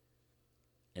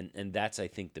 And that's, I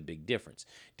think, the big difference.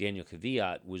 Daniel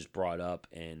Kvyat was brought up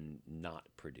and not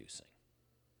producing.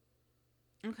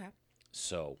 Okay.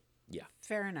 So, yeah.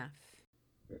 Fair enough.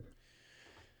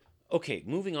 Okay,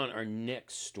 moving on. Our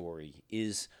next story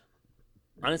is,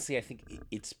 honestly, I think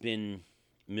it's been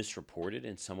misreported,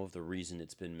 and some of the reason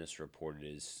it's been misreported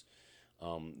is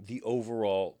the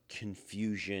overall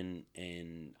confusion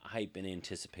and hype and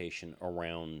anticipation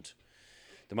around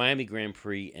the Miami Grand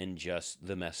Prix and just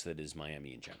the mess that is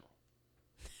Miami in general.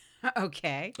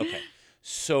 Okay. Okay,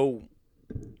 so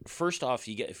first off,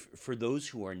 for those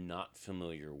who are not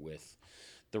familiar with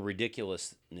the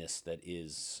ridiculousness that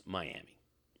is Miami,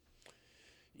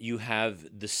 you have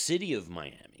the city of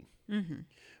Miami,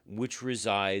 which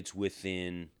resides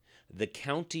within the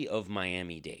county of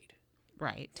Miami-Dade.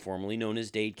 Right. Formerly known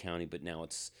as Dade County, but now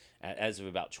it's, as of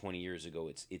about 20 years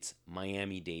ago, it's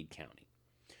Miami-Dade County.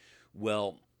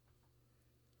 Well,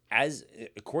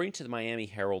 according to the Miami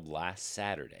Herald last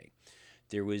Saturday,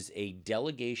 there was a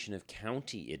delegation of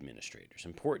county administrators.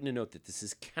 Important to note that this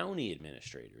is county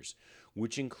administrators,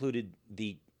 which included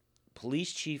the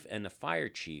police chief and the fire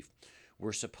chief,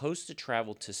 were supposed to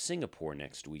travel to Singapore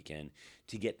next weekend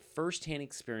to get firsthand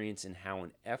experience in how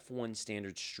an F1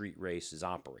 standard street race is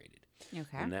operated.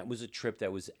 Okay. And that was a trip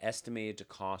that was estimated to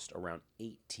cost around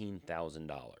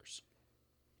 $18,000.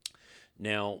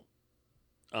 Now,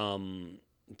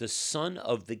 the son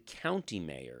of the county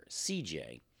mayor,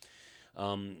 CJ,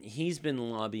 he's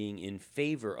been lobbying in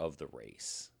favor of the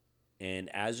race. And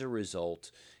as a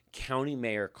result, County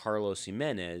Mayor Carlos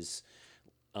Jimenez,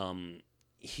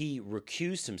 he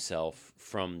recused himself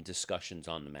from discussions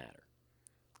on the matter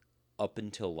up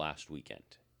until last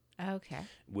weekend. Okay.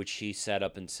 Which he sat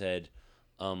up and said,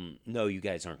 no, you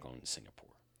guys aren't going to Singapore.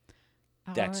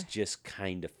 That's just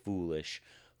kind of foolish.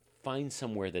 Find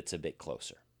somewhere that's a bit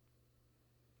closer.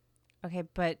 Okay,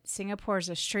 but Singapore's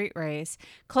a street race.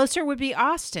 Closer would be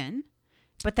Austin,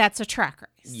 but that's a track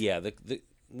race. Yeah, the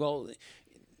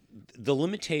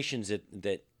limitations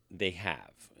that they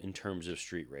have in terms of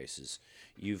street races,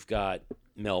 you've got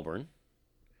Melbourne,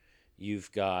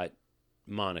 you've got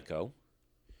Monaco,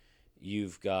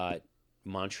 you've got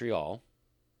Montreal,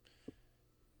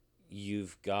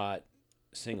 you've got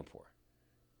Singapore.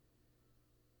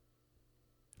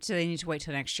 So they need to wait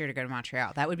till next year to go to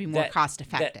Montreal. That would be more cost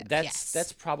effective.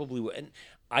 That's probably what. And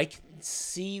I can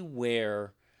see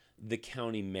where the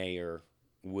county mayor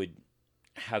would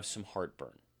have some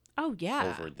heartburn. Oh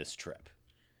yeah. Over this trip.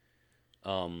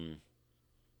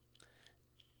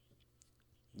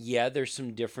 Yeah, there's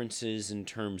some differences in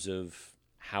terms of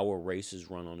how a race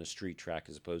is run on a street track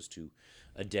as opposed to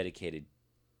a dedicated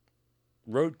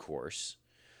road course.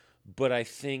 But I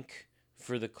think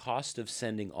for the cost of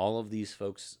sending all of these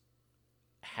folks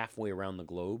halfway around the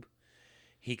globe,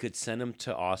 he could send them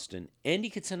to Austin and he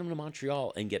could send them to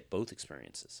Montreal and get both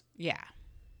experiences. Yeah.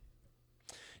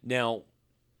 Now,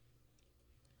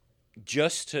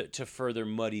 just to further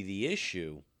muddy the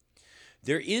issue,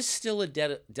 there is still a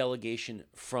delegation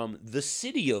from the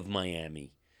city of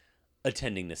Miami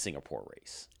attending the Singapore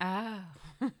race. Oh.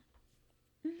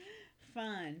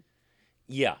 Fun.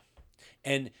 Yeah.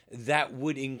 And that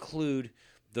would include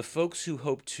the folks who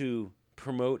hope to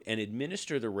promote and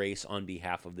administer the race on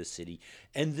behalf of the city,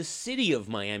 and the city of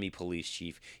Miami police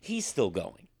chief. He's still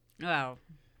going. Wow.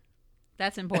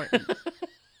 That's important.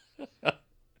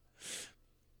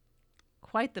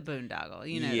 Quite the boondoggle.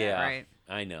 You know that, right?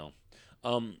 I know.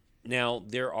 Now,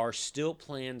 there are still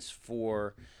plans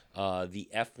for the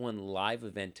F1 live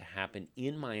event to happen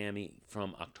in Miami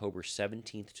from October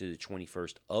 17th to the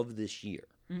 21st of this year.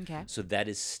 Okay. So that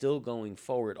is still going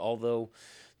forward, although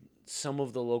some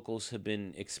of the locals have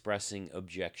been expressing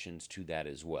objections to that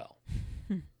as well.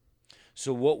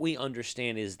 So what we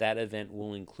understand is that event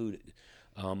will include,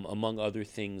 among other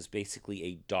things, basically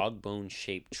a dog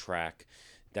bone-shaped track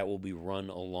that will be run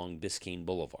along Biscayne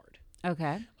Boulevard.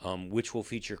 Okay. Which will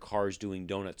feature cars doing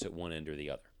donuts at one end or the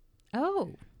other.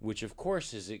 Oh. Which, of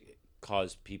course, has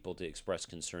caused people to express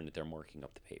concern that they're marking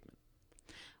up the pavement.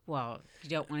 Well, you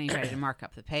don't want anybody to mark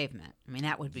up the pavement. I mean,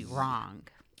 that would be wrong.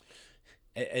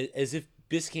 As if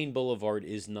Biscayne Boulevard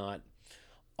is not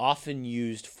often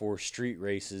used for street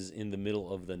races in the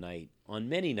middle of the night on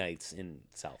many nights in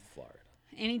South Florida.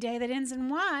 Any day that ends in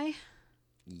Y.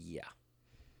 Yeah.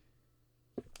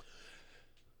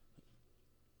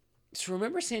 So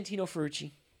remember Santino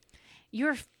Ferruci?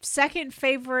 Your second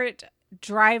favorite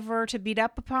driver to beat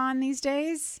up upon these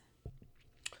days?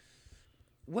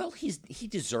 Well, he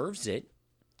deserves it.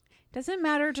 Doesn't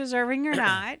matter deserving or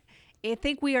not. I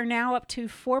think we are now up to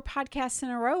 4 podcasts in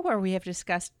a row where we have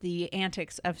discussed the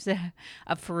antics of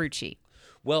Ferrucci.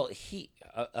 Well, he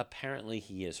apparently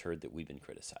he has heard that we've been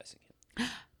criticizing him.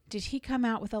 Did he come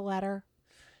out with a letter?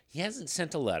 He hasn't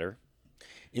sent a letter.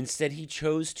 Instead, he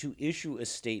chose to issue a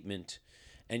statement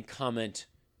and comment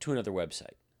to another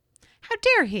website. How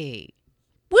dare he?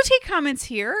 We'll take comments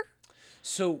here.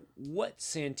 So what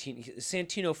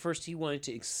Santino first, he wanted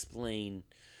to explain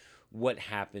what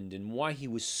happened and why he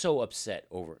was so upset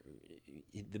over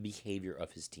the behavior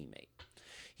of his teammate.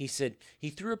 He said, he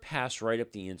threw a pass right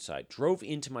up the inside, drove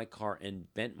into my car,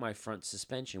 and bent my front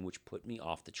suspension, which put me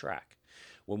off the track.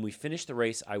 When we finished the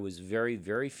race, I was very,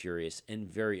 very furious and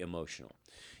very emotional.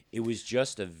 It was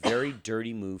just a very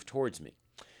dirty move towards me.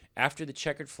 After the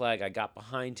checkered flag, I got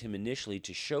behind him initially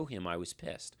to show him I was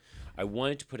pissed. I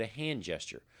wanted to put a hand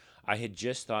gesture. I had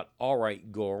just thought, all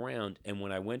right, go around, and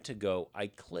when I went to go, I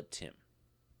clipped him.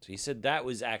 So he said that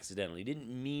was accidental. He didn't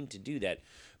mean to do that,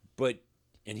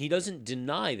 and he doesn't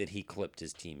deny that he clipped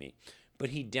his teammate,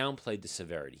 but he downplayed the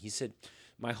severity. He said,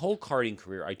 my whole karting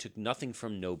career, I took nothing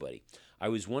from nobody. I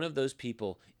was one of those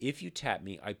people, if you tap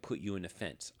me, I put you in a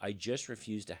fence. I just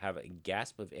refused to have a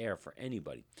gasp of air for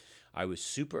anybody. I was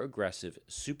super aggressive,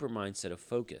 super mindset of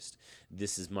focused.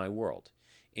 This is my world.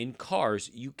 In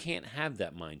cars, you can't have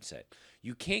that mindset.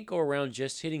 You can't go around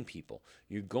just hitting people.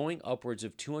 You're going upwards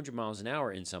of 200 miles an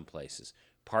hour in some places.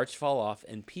 Parts fall off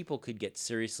and people could get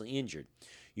seriously injured.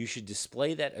 You should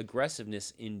display that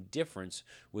aggressiveness. Indifference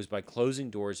was by closing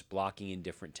doors, blocking in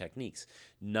different techniques,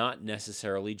 not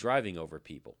necessarily driving over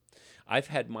people. I've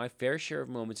had my fair share of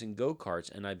moments in go-karts,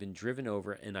 and I've been driven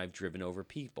over, and I've driven over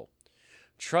people.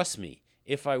 Trust me,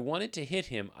 if I wanted to hit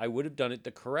him, I would have done it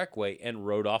the correct way and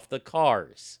rode off the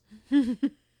cars.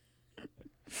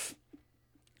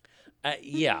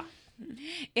 Yeah.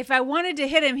 If I wanted to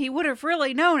hit him, he would have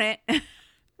really known it.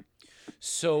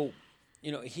 So,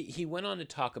 he went on to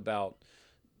talk about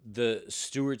the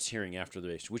stewards hearing after the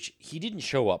race, which he didn't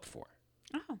show up for.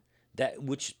 Oh.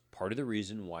 Which part of the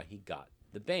reason why he got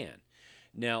the ban.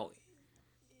 Now,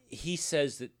 he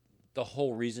says that the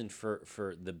whole reason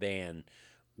for the ban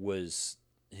was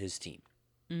his team.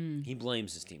 He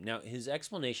blames his team. Now, his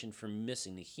explanation for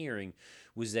missing the hearing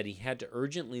was that he had to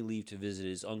urgently leave to visit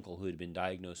his uncle who had been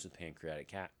diagnosed with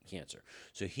pancreatic cancer.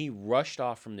 So he rushed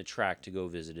off from the track to go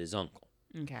visit his uncle.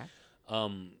 Okay.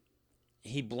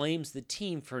 He blames the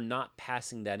team for not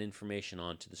passing that information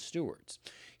on to the stewards.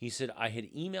 He said, I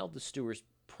had emailed the stewards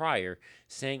prior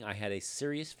saying I had a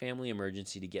serious family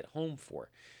emergency to get home for.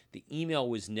 The email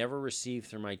was never received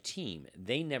through my team.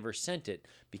 They never sent it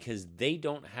because they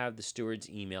don't have the steward's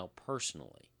email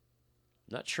personally.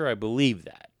 Not sure I believe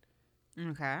that.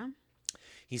 Okay.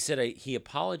 He said he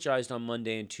apologized on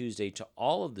Monday and Tuesday to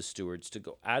all of the stewards to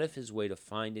go out of his way to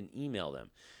find and email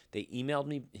them. They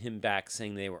emailed him back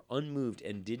saying they were unmoved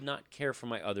and did not care for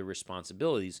my other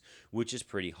responsibilities, which is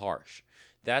pretty harsh.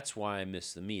 That's why I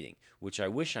missed the meeting, which I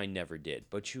wish I never did,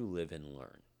 but you live and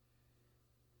learn.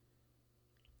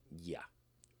 Yeah.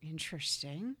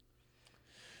 Interesting.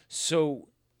 So,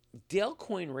 Dale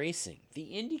Coyne Racing,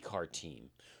 the IndyCar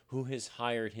team, who has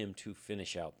hired him to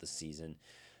finish out the season,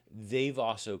 they've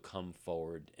also come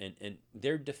forward and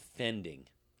they're defending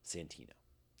Santino.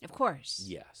 Of course.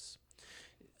 Yes.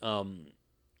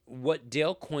 What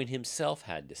Dale Coyne himself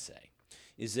had to say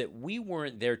is that we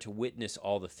weren't there to witness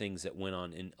all the things that went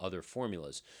on in other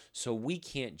formulas, so we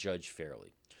can't judge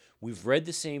fairly. We've read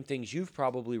the same things you've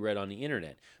probably read on the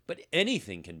internet, but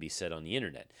anything can be said on the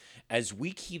internet, as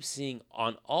we keep seeing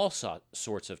on all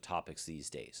sorts of topics these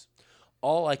days.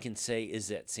 All I can say is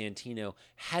that Santino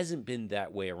hasn't been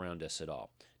that way around us at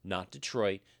all. Not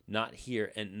Detroit, not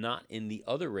here, and not in the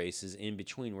other races in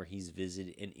between where he's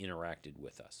visited and interacted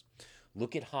with us.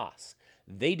 Look at Haas.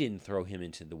 They didn't throw him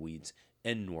into the weeds,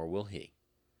 and nor will he.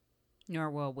 Nor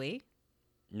will we.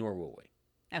 Nor will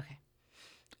we. Okay.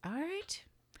 All right.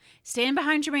 Stand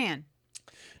behind your man.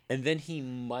 And then he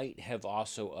might have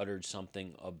also uttered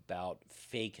something about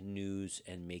fake news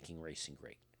and making racing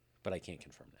great. But I can't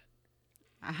confirm that.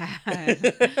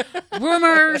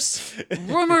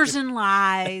 Rumors and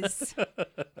lies.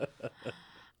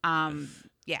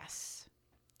 Yes.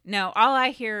 No, all I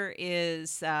hear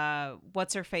is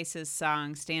what's her face's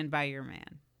song "Stand by Your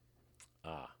Man."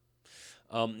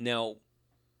 Now,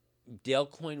 Dale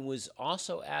Coyne was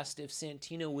also asked if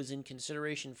Santino was in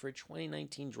consideration for a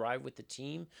 2019 drive with the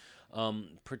team,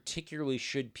 particularly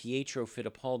should Pietro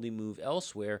Fittipaldi move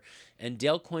elsewhere. And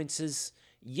Dale Coyne says,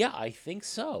 yeah, I think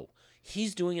so.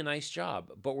 He's doing a nice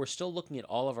job, but we're still looking at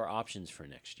all of our options for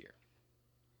next year.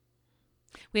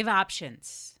 We have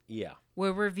options. Yeah.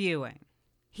 We're reviewing.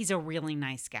 He's a really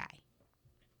nice guy.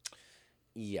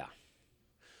 Yeah.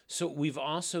 So we've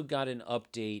also got an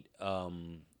update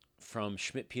from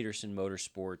Schmidt-Peterson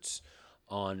Motorsports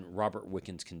on Robert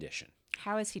Wicken's condition.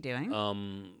 How is he doing?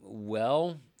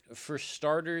 Well, for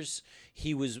starters,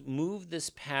 he was moved this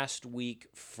past week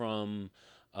from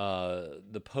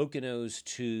the Poconos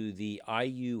to the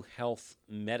IU Health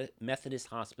Methodist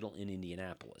Hospital in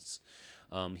Indianapolis.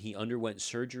 He underwent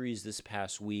surgeries this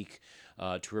past week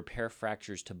to repair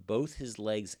fractures to both his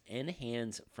legs and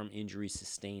hands from injuries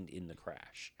sustained in the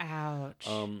crash. Ouch.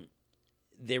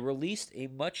 They released a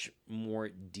much more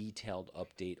detailed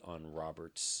update on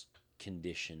Robert's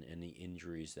condition and the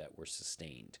injuries that were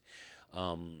sustained.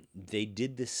 They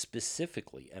did this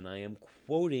specifically, and I am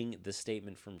quoting the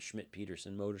statement from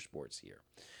Schmidt-Peterson Motorsports here.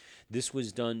 This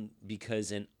was done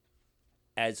because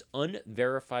as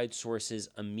unverified sources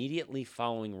immediately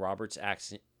following Robert's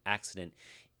accident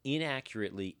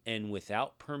inaccurately and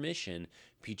without permission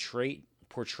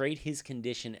portrayed his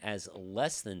condition as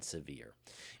less than severe.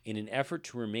 In an effort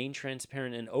to remain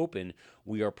transparent and open,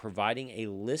 we are providing a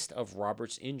list of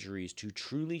Robert's injuries to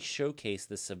truly showcase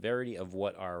the severity of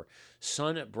what our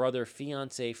son, brother,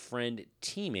 fiance, friend,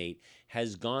 teammate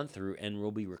has gone through and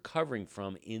will be recovering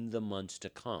from in the months to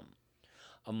come.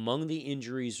 Among the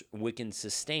injuries Wicken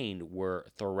sustained were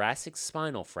thoracic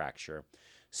spinal fracture,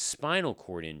 spinal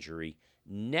cord injury,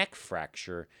 neck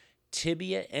fracture,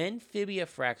 tibia and fibia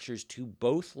fractures to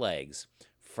both legs,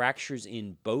 fractures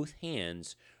in both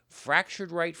hands,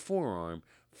 fractured right forearm,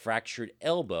 fractured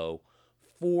elbow,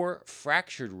 4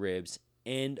 fractured ribs,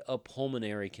 and a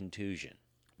pulmonary contusion.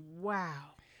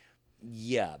 Wow.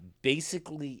 Yeah,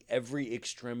 basically every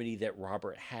extremity that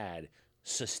Robert had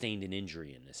sustained an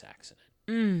injury in this accident.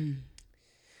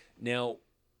 Now,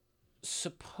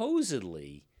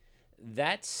 supposedly,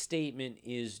 that statement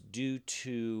is due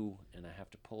to, and I have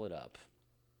to pull it up,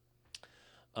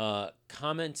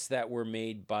 comments that were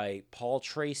made by Paul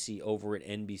Tracy over at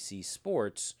NBC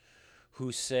Sports,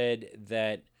 who said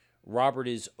that Robert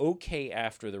is okay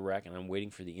after the wreck, and I'm waiting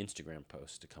for the Instagram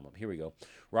post to come up. Here we go.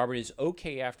 Robert is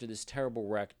okay after this terrible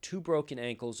wreck. 2 broken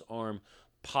ankles, arm,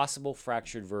 possible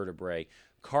fractured vertebrae.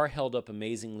 Car held up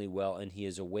amazingly well, and he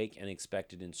is awake and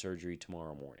expected in surgery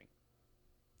tomorrow morning.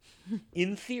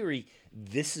 In theory,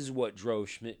 this is what drove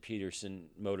Schmidt-Peterson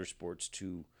Motorsports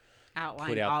to outline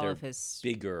put out all their of his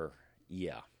bigger,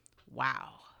 yeah. Wow.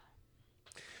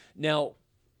 Now,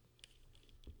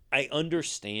 I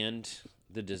understand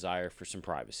the desire for some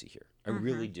privacy here. I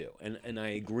really do. And I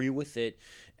agree with it.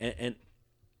 And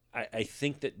I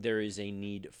think that there is a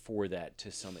need for that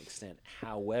to some extent.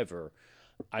 However,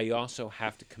 I also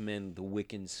have to commend the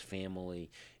Wickens family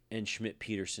and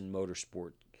Schmidt-Peterson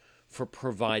Motorsport for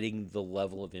providing the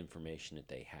level of information that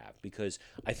they have, because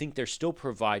I think they're still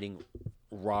providing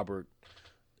Robert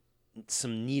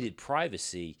some needed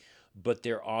privacy, but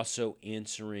they're also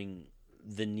answering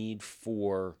the need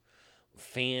for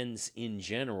fans in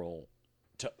general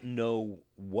to know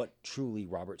what truly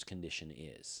Robert's condition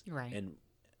is, right, and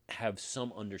have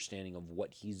some understanding of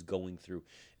what he's going through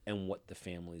and what the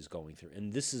family is going through.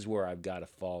 And this is where I've got to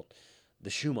fault the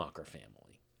Schumacher family.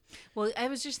 Well, I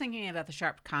was just thinking about the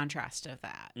sharp contrast of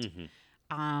that.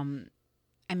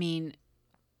 I mean,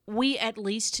 we at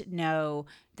least know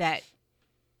that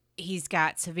he's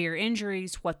got severe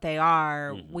injuries, what they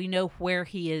are. We know where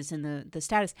he is in the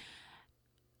status.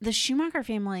 The Schumacher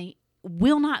family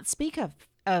will not speak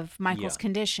of Michael's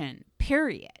condition,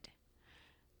 period.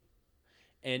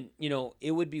 And, you know,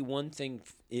 it would be one thing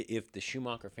if the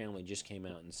Schumacher family just came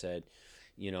out and said,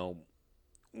 you know,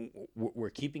 we're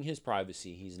keeping his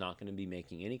privacy. He's not going to be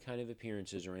making any kind of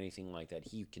appearances or anything like that.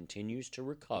 He continues to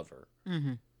recover.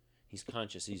 He's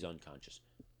conscious. He's unconscious.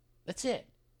 That's it.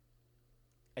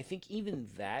 I think even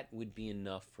that would be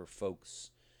enough for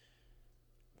folks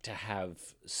to have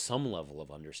some level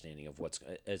of understanding of what's,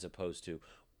 as opposed to,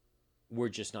 we're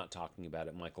just not talking about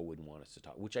it. Michael wouldn't want us to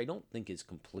talk, which I don't think is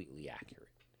completely accurate.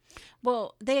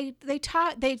 Well, the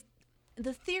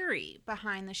theory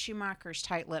behind the Schumacher's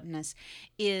tight-lippedness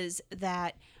is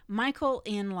that Michael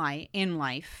in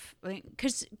life,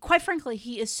 because quite frankly,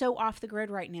 he is so off the grid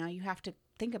right now, you have to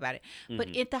think about it.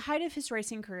 But at the height of his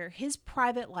racing career, his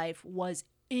private life was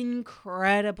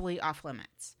incredibly off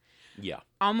limits. Yeah.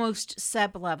 Almost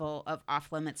Seb level of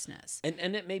off limitsness.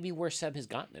 And it may be where Seb has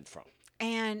gotten it from.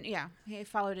 And yeah, he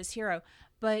followed his hero.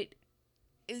 But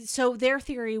so their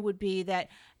theory would be that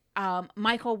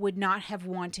Michael would not have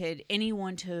wanted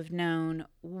anyone to have known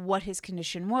what his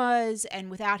condition was.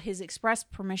 And without his express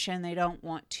permission, they don't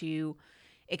want to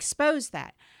expose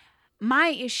that. My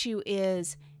issue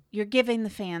is you're giving the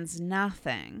fans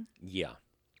nothing. Yeah.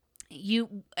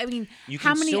 You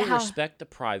can still respect the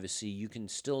privacy. You can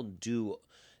still do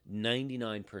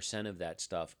 99% of that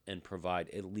stuff and provide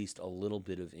at least a little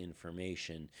bit of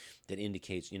information that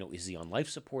indicates, is he on life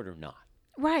support or not?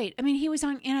 Right. I mean, he was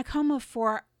in a coma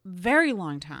for a very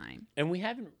long time. And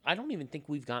I don't even think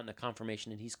we've gotten a confirmation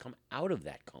that he's come out of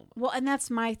that coma. Well, and that's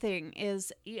my thing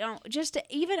is, just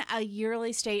even a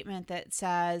yearly statement that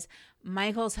says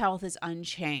Michael's health is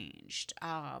unchanged,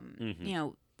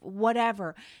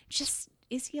 whatever. Just,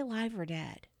 is he alive or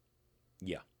dead?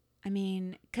 Yeah. I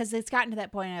mean, because it's gotten to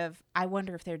that point of, I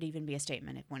wonder if there'd even be a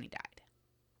statement when he died.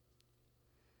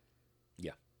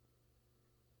 Yeah.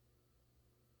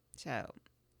 So,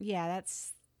 yeah,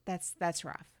 that's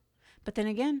rough. But then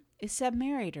again, is Seb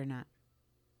married or not?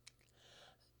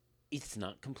 It's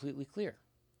not completely clear.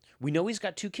 We know he's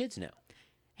got 2 kids now.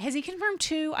 Has he confirmed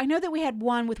 2? I know that we had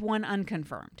one with one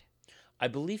unconfirmed. I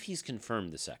believe he's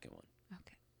confirmed the second one.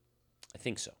 Okay. I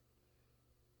think so.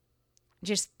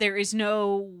 Just there is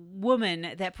no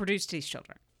woman that produced these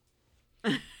children.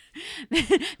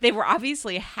 They were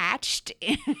obviously hatched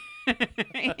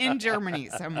in Germany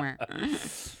somewhere.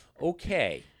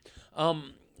 Okay.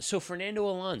 So Fernando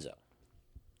Alonso.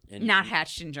 Not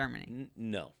hatched in Germany.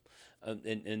 No.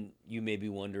 And you may be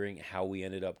wondering how we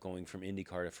ended up going from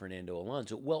IndyCar to Fernando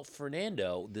Alonso. Well,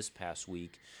 Fernando, this past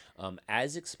week,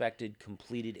 as expected,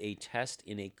 completed a test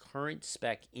in a current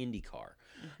spec IndyCar.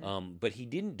 Mm-hmm. But he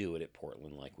didn't do it at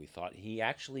Portland like we thought. He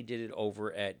actually did it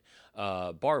over at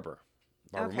Barber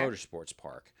Motorsports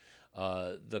Park.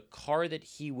 The car that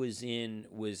he was in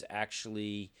was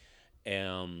actually...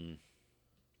 it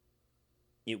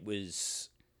was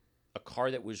a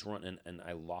car that was run, and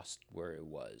I lost where it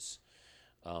was.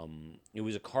 It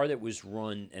was a car that was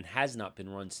run and has not been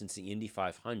run since the Indy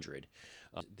 500.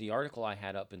 The article I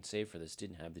had up and saved for this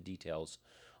didn't have the details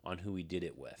on who he did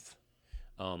it with.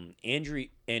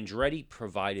 Andretti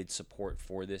provided support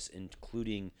for this,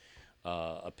 including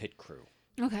a pit crew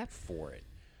for it.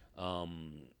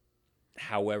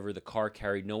 However, the car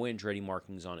carried no Andretti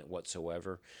markings on it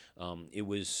whatsoever. It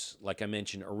was, like I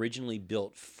mentioned, originally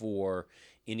built for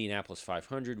Indianapolis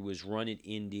 500, was run at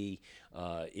Indy.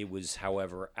 It was,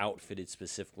 however, outfitted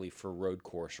specifically for road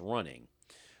course running.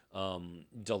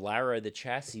 Dallara, the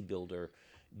chassis builder,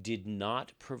 did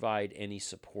not provide any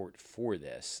support for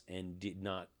this and did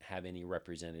not have any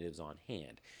representatives on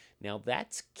hand. Now,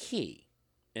 that's key.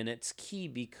 And it's key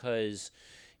because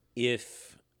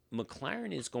if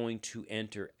McLaren is going to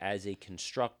enter as a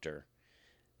constructor,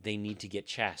 they need to get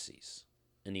chassis.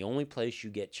 And the only place you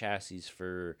get chassis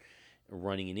for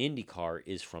running an IndyCar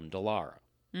is from Dallara.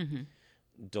 Mm-hmm.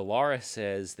 Dallara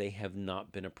says they have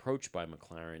not been approached by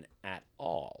McLaren at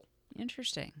all.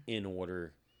 Interesting. In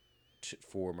order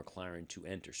for McLaren to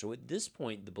enter. So at this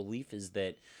point, the belief is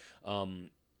that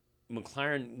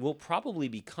McLaren will probably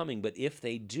be coming, but if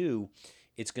they do,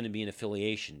 it's going to be an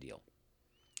affiliation deal.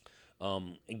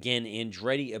 Again,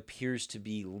 Andretti appears to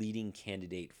be leading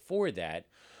candidate for that,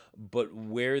 but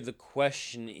where the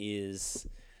question is,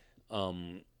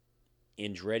 Andretti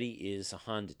is a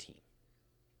Honda team.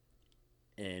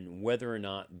 And whether or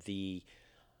not the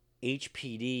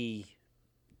HPD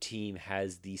team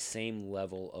has the same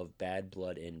level of bad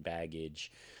blood and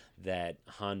baggage that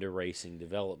Honda Racing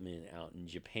Development out in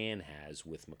Japan has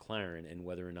with McLaren, and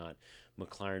whether or not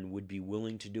McLaren would be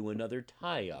willing to do another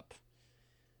tie-up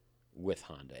with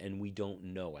Honda, and we don't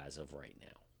know as of right now.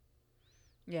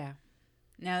 Yeah.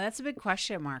 No, that's a big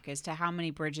question mark as to how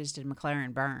many bridges did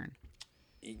McLaren burn.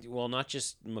 Well, not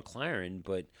just McLaren,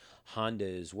 but Honda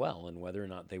as well, and whether or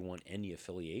not they want any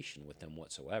affiliation with them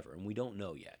whatsoever, and we don't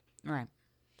know yet. Right.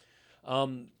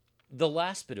 The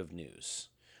last bit of news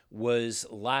was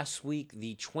last week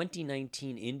the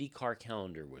 2019 IndyCar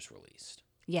calendar was released.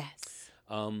 Yes.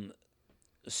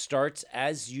 Starts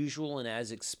as usual and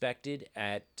as expected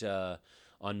at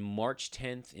on March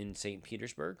 10th in St.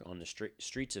 Petersburg, on the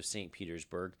streets of St.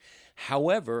 Petersburg.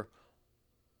 However,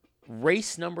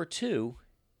 race number 2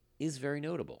 is very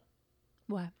notable.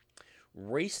 What?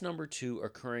 Race number 2,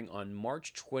 occurring on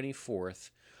March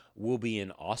 24th, will be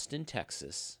in Austin,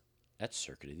 Texas, at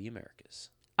Circuit of the Americas.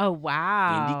 Oh,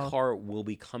 wow. IndyCar will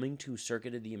be coming to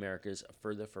Circuit of the Americas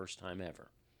for the first time ever.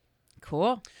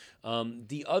 Cool.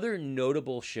 The other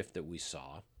notable shift that we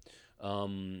saw,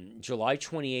 July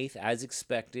 28th, as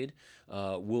expected,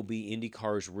 will be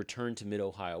IndyCar's return to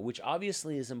Mid-Ohio, which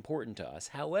obviously is important to us.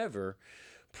 However,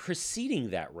 preceding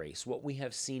that race, what we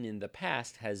have seen in the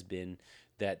past has been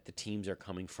that the teams are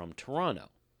coming from Toronto.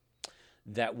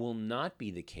 That will not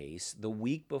be the case. The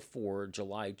week before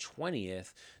July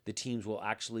 20th, the teams will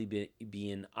actually be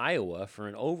in Iowa for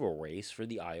an oval race for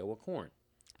the Iowa Corn.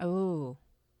 Oh.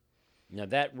 Now,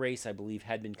 that race, I believe,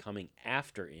 had been coming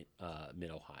after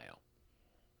Mid-Ohio.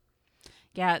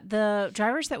 Yeah, the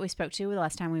drivers that we spoke to the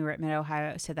last time we were at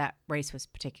Mid-Ohio said that race was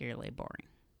particularly boring.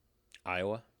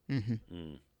 Iowa?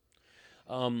 Mm-hmm.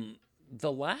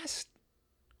 The last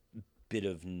bit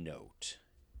of note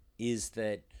is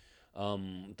that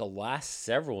the last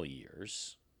several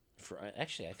years, I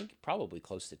think probably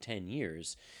close to 10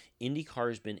 years, IndyCar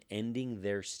has been ending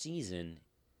their season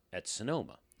at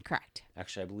Sonoma. Correct.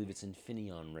 Actually, I believe it's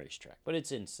Infineon Racetrack, but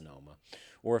it's in Sonoma.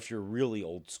 Or if you're really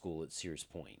old school, it's Sears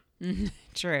Point.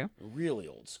 True. Really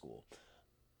old school.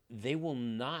 They will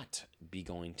not be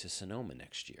going to Sonoma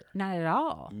next year. Not at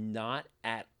all. Not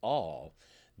at all.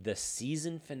 The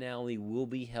season finale will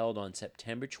be held on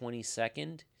September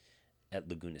 22nd at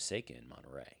Laguna Seca in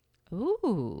Monterey.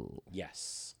 Ooh.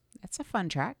 Yes. That's a fun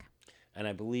track. And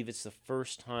I believe it's the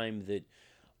first time that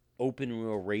open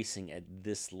wheel racing at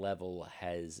this level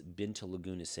has been to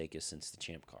Laguna Seca since the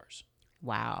Champ Cars.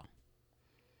 Wow.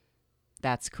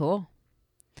 That's cool.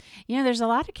 You know, there's a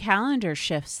lot of calendar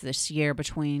shifts this year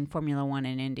between Formula One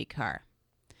and IndyCar.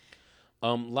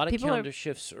 A lot of People calendar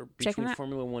shifts are between that.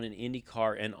 Formula One and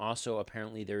IndyCar, and also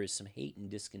apparently there is some hate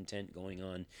and discontent going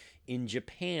on in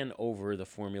Japan over the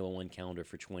Formula One calendar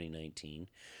for 2019,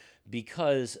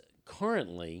 because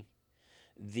currently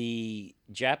the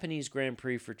Japanese Grand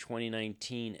Prix for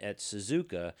 2019 at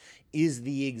Suzuka is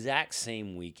the exact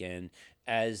same weekend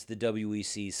as the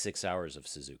WEC's 6 hours of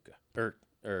Suzuka, or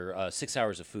 6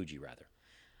 hours of Fuji, rather.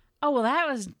 Oh, well, that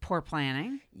was poor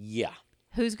planning. Yeah.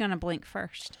 Who's going to blink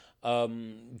first?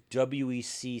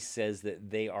 WEC says that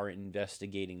they are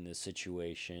investigating the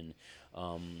situation.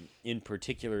 In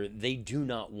particular, they do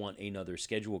not want another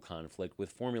schedule conflict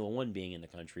with Formula One being in the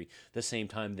country the same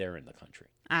time they're in the country.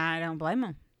 I don't blame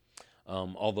them.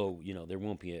 Although, there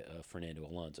won't be a Fernando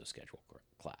Alonso schedule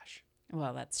clash.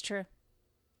 Well, that's true.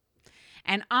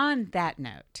 And on that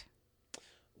note,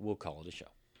 We'll call it a show.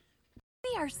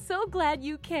 We are so glad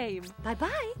you came.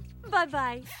 Bye-bye.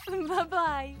 Bye-bye.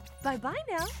 Bye-bye. Bye-bye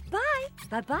now. Bye.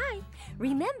 Bye-bye.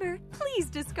 Remember, please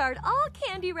discard all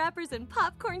candy wrappers and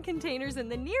popcorn containers in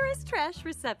the nearest trash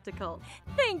receptacle.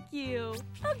 Thank you.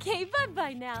 Okay,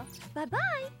 bye-bye now.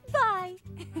 Bye-bye. Bye.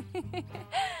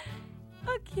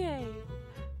 Okay.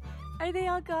 Are they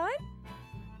all gone?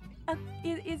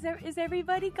 Is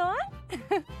everybody gone?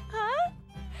 Huh?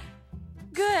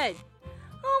 Good.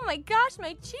 Oh my gosh,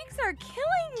 my cheeks are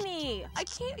killing me. I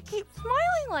can't keep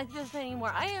smiling like this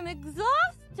anymore. I am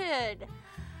exhausted.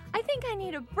 I think I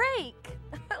need a break.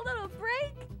 A little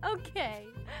break? Okay.